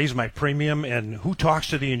it going to raise my premium, and who talks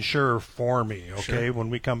to the insurer for me. Okay, sure.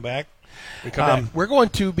 When we come back, we're going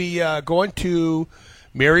to be going to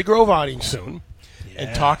Mary Grove Awning soon. Yeah.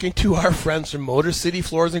 And talking to our friends from Motor City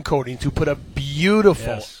Floors and Coatings, who put a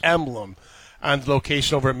beautiful emblem on the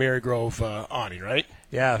location over at Mary Grove Awning, right?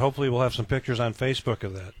 Yeah, hopefully we'll have some pictures on Facebook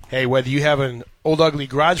of that. Hey, whether you have an old ugly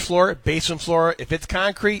garage floor, basement floor, if it's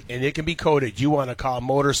concrete and it can be coated, you want to call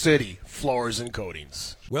Motor City Floors and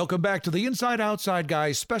Coatings. Welcome back to the Inside Outside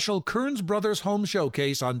Guys special Kearns Brothers Home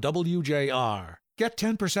Showcase on WJR. Get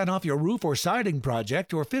 10% off your roof or siding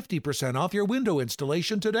project or 50% off your window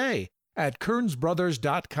installation today at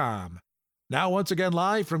KearnsBrothers.com. Now, once again,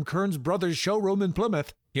 live from Kearns Brothers showroom in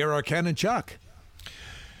Plymouth, here are Ken and Chuck.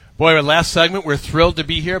 Boy, our last segment, we're thrilled to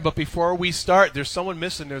be here, but before we start, there's someone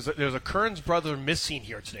missing. There's a Kearns brother missing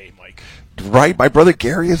here today, Mike. Right, my brother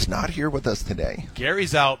Gary is not here with us today.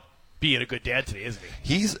 Gary's out being a good dad today, isn't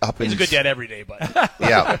he? He's a good dad every day, but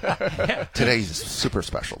yeah, today's a super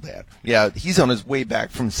special dad. Yeah, he's on his way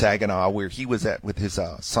back from Saginaw, where he was at with his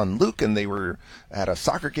son Luke, and they were at a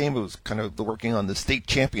soccer game. It was kind of working on the state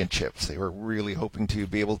championships. They were really hoping to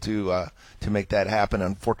be able to make that happen.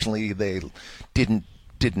 Unfortunately, they didn't.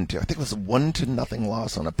 I think it was a 1-0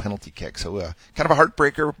 loss on a penalty kick. So kind of a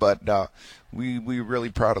heartbreaker, but we're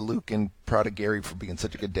really proud of Luke and proud of Gary for being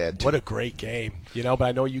such a good dad, too. What a great game. But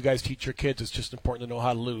I know you guys teach your kids it's just important to know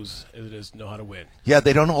how to lose as it is to know how to win. Yeah,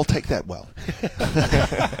 they don't all take that well.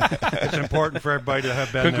 It's important for everybody to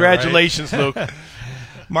have been Congratulations, there, right? Luke.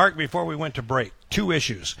 Mark, before we went to break, two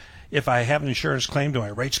issues. If I have an insurance claim, do my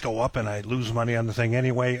rates go up and I lose money on the thing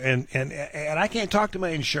anyway? And I can't talk to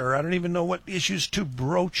my insurer. I don't even know what issues to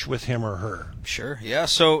broach with him or her. Sure, yeah.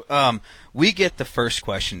 So we get the first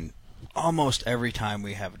question almost every time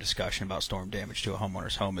we have a discussion about storm damage to a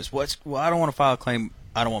homeowner's home is, I don't want to file a claim.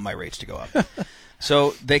 I don't want my rates to go up.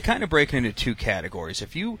 So they kind of break it into two categories.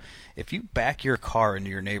 If you back your car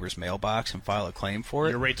into your neighbor's mailbox and file a claim for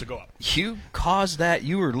it, your rates will go up. You caused that.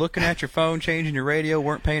 You were looking at your phone, changing your radio,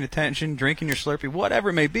 weren't paying attention, drinking your Slurpee,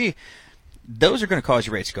 whatever it may be. Those are going to cause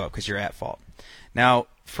your rates to go up because you're at fault. Now,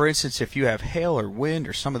 for instance, if you have hail or wind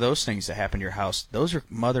or some of those things that happen to your house, those are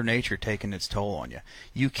Mother Nature taking its toll on you.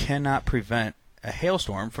 You cannot prevent a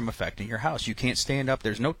hailstorm from affecting your house. You can't stand up.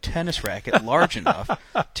 There's no tennis racket large enough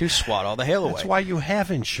to swat all the hail away. That's why you have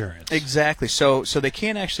insurance. Exactly. So they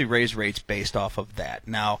can't actually raise rates based off of that.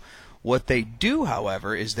 Now, what they do,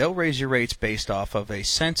 however, is they'll raise your rates based off of a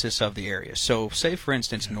census of the area. So say, for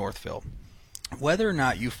instance, Northville. Whether or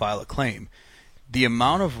not you file a claim, the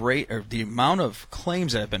amount of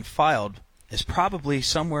claims that have been filed is probably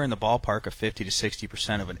somewhere in the ballpark of 50 to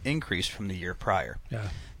 60% of an increase from the year prior. Yeah.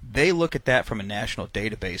 They look at that from a national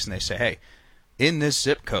database and they say, hey, in this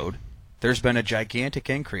zip code, there's been a gigantic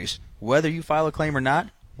increase. Whether you file a claim or not,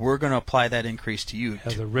 we're going to apply that increase to you.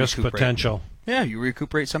 Has a risk potential. Yeah, you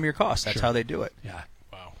recuperate some of your costs. That's how they do it. Yeah.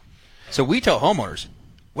 Wow. So we tell homeowners,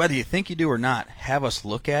 whether you think you do or not, have us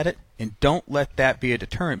look at it, and don't let that be a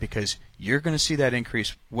deterrent because you're going to see that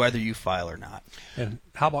increase whether you file or not. And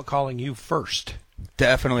how about calling you first?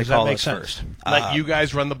 Definitely call us first. Let you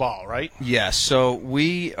guys run the ball, right? Yes. So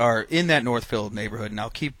we are in that Northfield neighborhood, and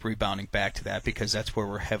I'll keep rebounding back to that because that's where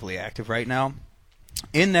we're heavily active right now.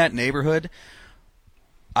 In that neighborhood,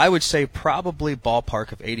 I would say probably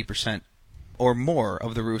ballpark of 80% or more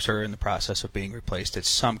of the roofs are in the process of being replaced at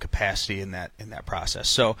some capacity in that process.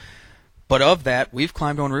 So But of that, we've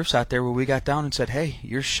climbed on roofs out there where we got down and said, hey,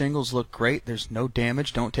 your shingles look great. There's no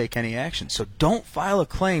damage. Don't take any action. So don't file a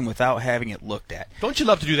claim without having it looked at. Don't you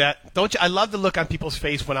love to do that? Don't you? I love the look on people's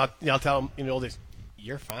face when I'll tell them, this,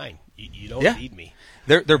 you're fine. You don't need me.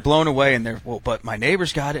 They're blown away, and but my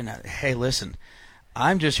neighbor's got it. And hey, listen,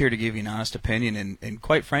 I'm just here to give you an honest opinion, and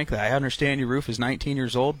quite frankly, I understand your roof is 19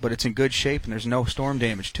 years old, but it's in good shape, and there's no storm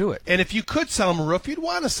damage to it. And if you could sell them a roof, you'd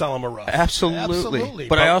want to sell them a roof. Absolutely.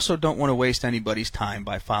 But I also don't want to waste anybody's time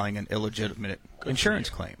by filing an illegitimate insurance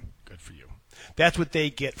claim. Good for you. That's what they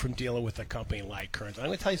get from dealing with a company like Kearns. I'm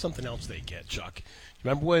going to tell you something else they get, Chuck.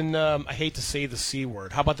 Remember when, I hate to say the C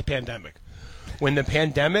word, how about the pandemic? When the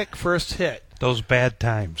pandemic first hit, those bad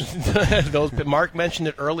times. Mark mentioned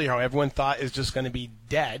it earlier, how everyone thought it was just going to be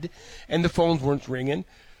dead, and the phones weren't ringing.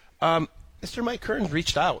 Mr. Mike Kearns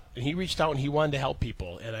reached out, and he wanted to help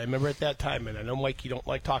people. And I remember at that time, and I know, Mike, you don't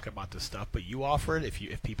like talking about this stuff, but you offered if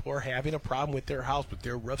people are having a problem with their house, with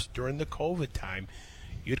their roofs during the COVID time,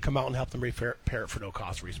 you'd come out and help them repair it for no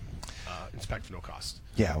cost, inspect for no cost.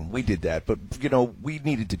 Yeah, we did that, but we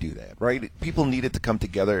needed to do that, right? People needed to come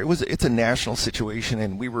together. It's a national situation,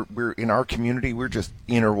 and we're in our community. We're just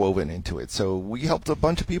interwoven into it. So we helped a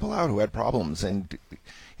bunch of people out who had problems, and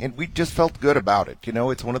we just felt good about it.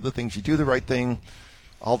 It's one of the things, you do the right thing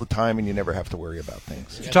all the time, and you never have to worry about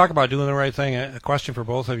things. You talk about doing the right thing. A question for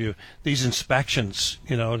both of you: these inspections,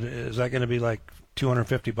 is that going to be like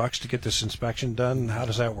 $250 to get this inspection done? How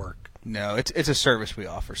does that work? No, it's a service we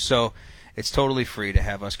offer. So it's totally free to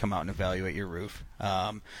have us come out and evaluate your roof.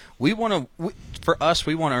 We want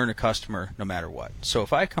to earn a customer no matter what. So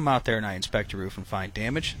if I come out there and I inspect your roof and find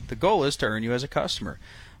damage, the goal is to earn you as a customer.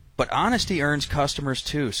 But honesty earns customers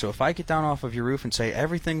too. So if I get down off of your roof and say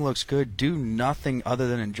everything looks good, do nothing other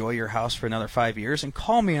than enjoy your house for another 5 years, and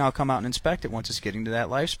call me and I'll come out and inspect it once it's getting to that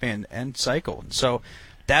lifespan and cycle. And so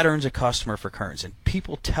that earns a customer for Kearns, and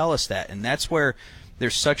people tell us that, and that's where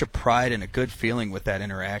there's such a pride and a good feeling with that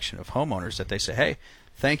interaction of homeowners that they say, hey,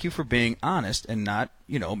 thank you for being honest and not,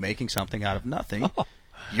 making something out of nothing.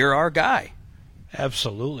 You're our guy.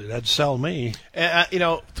 Absolutely. That'd sell me.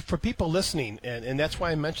 For people listening, and that's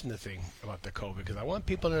why I mentioned the thing about the COVID, because I want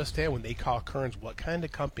people to understand when they call Kearns what kind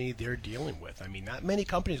of company they're dealing with. I mean, not many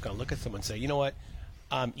companies are going to look at someone and say, you know what,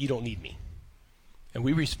 you don't need me. And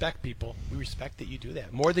we respect people. We respect that you do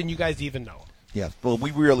that, more than you guys even know. Yeah, well,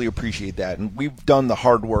 we really appreciate that, and we've done the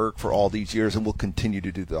hard work for all these years, and we'll continue to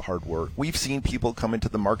do the hard work. We've seen people come into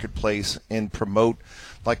the marketplace and promote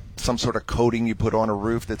like some sort of coating you put on a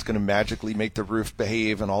roof that's going to magically make the roof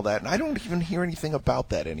behave and all that, and I don't even hear anything about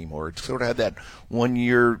that anymore. It sort of had that 1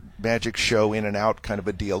 year magic show in and out kind of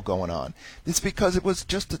a deal going on. It's because it's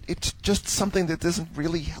just something that doesn't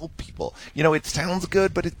really help people. It sounds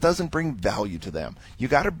good, but it doesn't bring value to them. You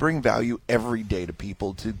got to bring value every day to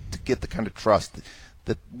people to get the kind of trust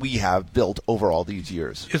that we have built over all these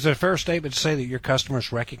years. Is it a fair statement to say that your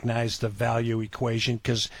customers recognize the value equation?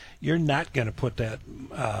 Because you're not going to put that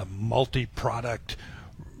multi-product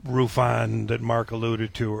roof on that Mark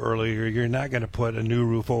alluded to earlier. You're not going to put a new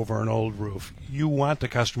roof over an old roof. You want the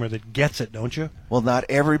customer that gets it, don't you? Well, not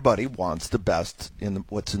everybody wants the best in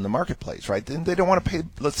what's in the marketplace, right? They don't want to pay,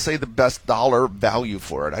 let's say, the best dollar value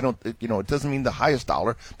for it. It doesn't mean the highest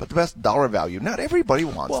dollar, but the best dollar value. Not everybody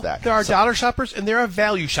wants that. There are dollar shoppers and there are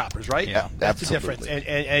value shoppers, right? Yeah, that's absolutely. the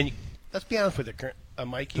difference. And let's be honest with it,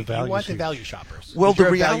 Mike. You want the value shoppers. Well, the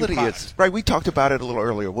reality is, right? We talked about it a little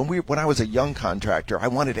earlier. When I was a young contractor, I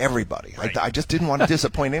wanted everybody. Right. I just didn't want to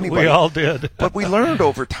disappoint anybody. We all did. But we learned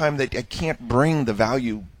over time that I can't bring the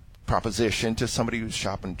value proposition to somebody who's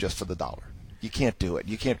shopping just for the dollar. You can't do it.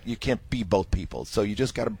 You can't be both people. So you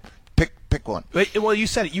just got to pick one. Well, you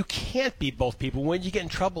said it. You can't be both people. When you get in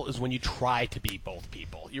trouble is when you try to be both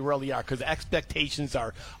people. You really are, because the expectations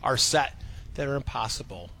are set that are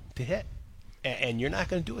impossible to hit. And you're not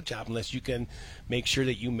going to do a job unless you can make sure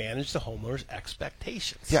that you manage the homeowner's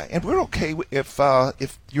expectations. Yeah, and we're okay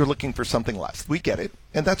if you're looking for something less. We get it,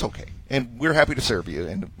 and that's okay. And we're happy to serve you.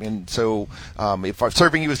 And so if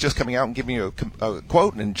serving you is just coming out and giving you a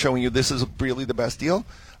quote and showing you this is really the best deal,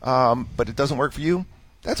 but it doesn't work for you,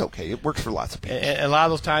 that's okay. It works for lots of people. And a lot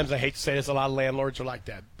of those times, I hate to say this, a lot of landlords are like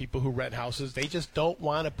that. People who rent houses, they just don't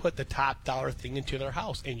want to put the top dollar thing into their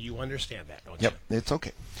house, and you understand that, don't you? Yep, it's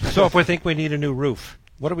okay. So if we think we need a new roof,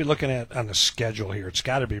 what are we looking at on the schedule here? It's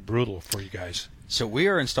got to be brutal for you guys. So we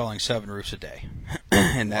are installing 7 roofs a day,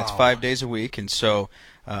 and that's 5 days a week. And so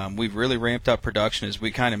we've really ramped up production. As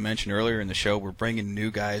we kind of mentioned earlier in the show, we're bringing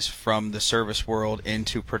new guys from the service world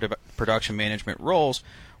into production management roles.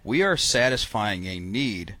 We are satisfying a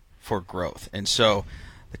need for growth. And so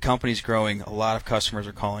The company's growing. A lot of customers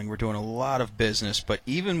are calling. We're doing a lot of business. But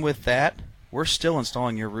even with that, we're still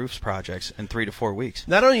installing your roofs projects in 3 to 4 weeks.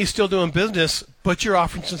 Not only are you still doing business, but you're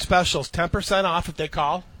offering some specials. 10% off if they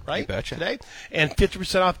call, right? You betcha. Today. And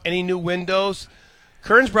 50% off any new windows.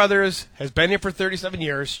 Kearns Brothers has been here for 37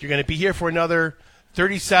 years. You're going to be here for another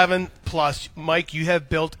 37 plus. Mike, you have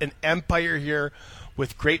built an empire here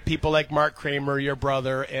with great people like Mark Kramer, your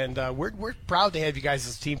brother, and we're proud to have you guys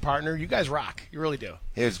as a team partner. You guys rock. You really do.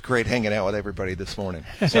 It was great hanging out with everybody this morning.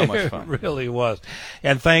 So much fun. It really was.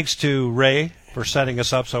 And thanks to Ray for setting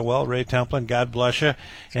us up so well. Ray Templin, God bless you.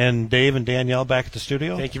 And Dave and Danielle back at the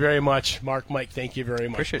studio. Thank you very much. Mark, Mike, thank you very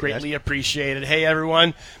much. Greatly it. Appreciated. Hey,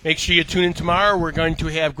 everyone, make sure you tune in tomorrow. We're going to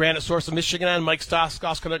have Granite Source of Michigan on. Mike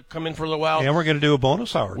Stosko's going to come in for a little while. And we're going to do a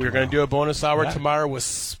bonus hour We're going to do a bonus hour tomorrow with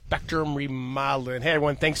Spectrum Remodeling. Hey,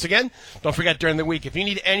 everyone, thanks again. Don't forget during the week, if you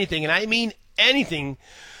need anything, and I mean anything,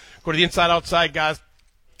 go to the Inside Outside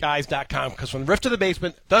Guys.com, because from the roof to the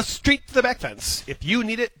basement, the street to the back fence, if you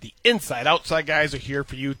need it, the Inside Outside Guys are here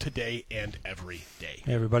for you today and every day.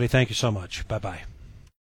 Hey, everybody, thank you so much. Bye-bye.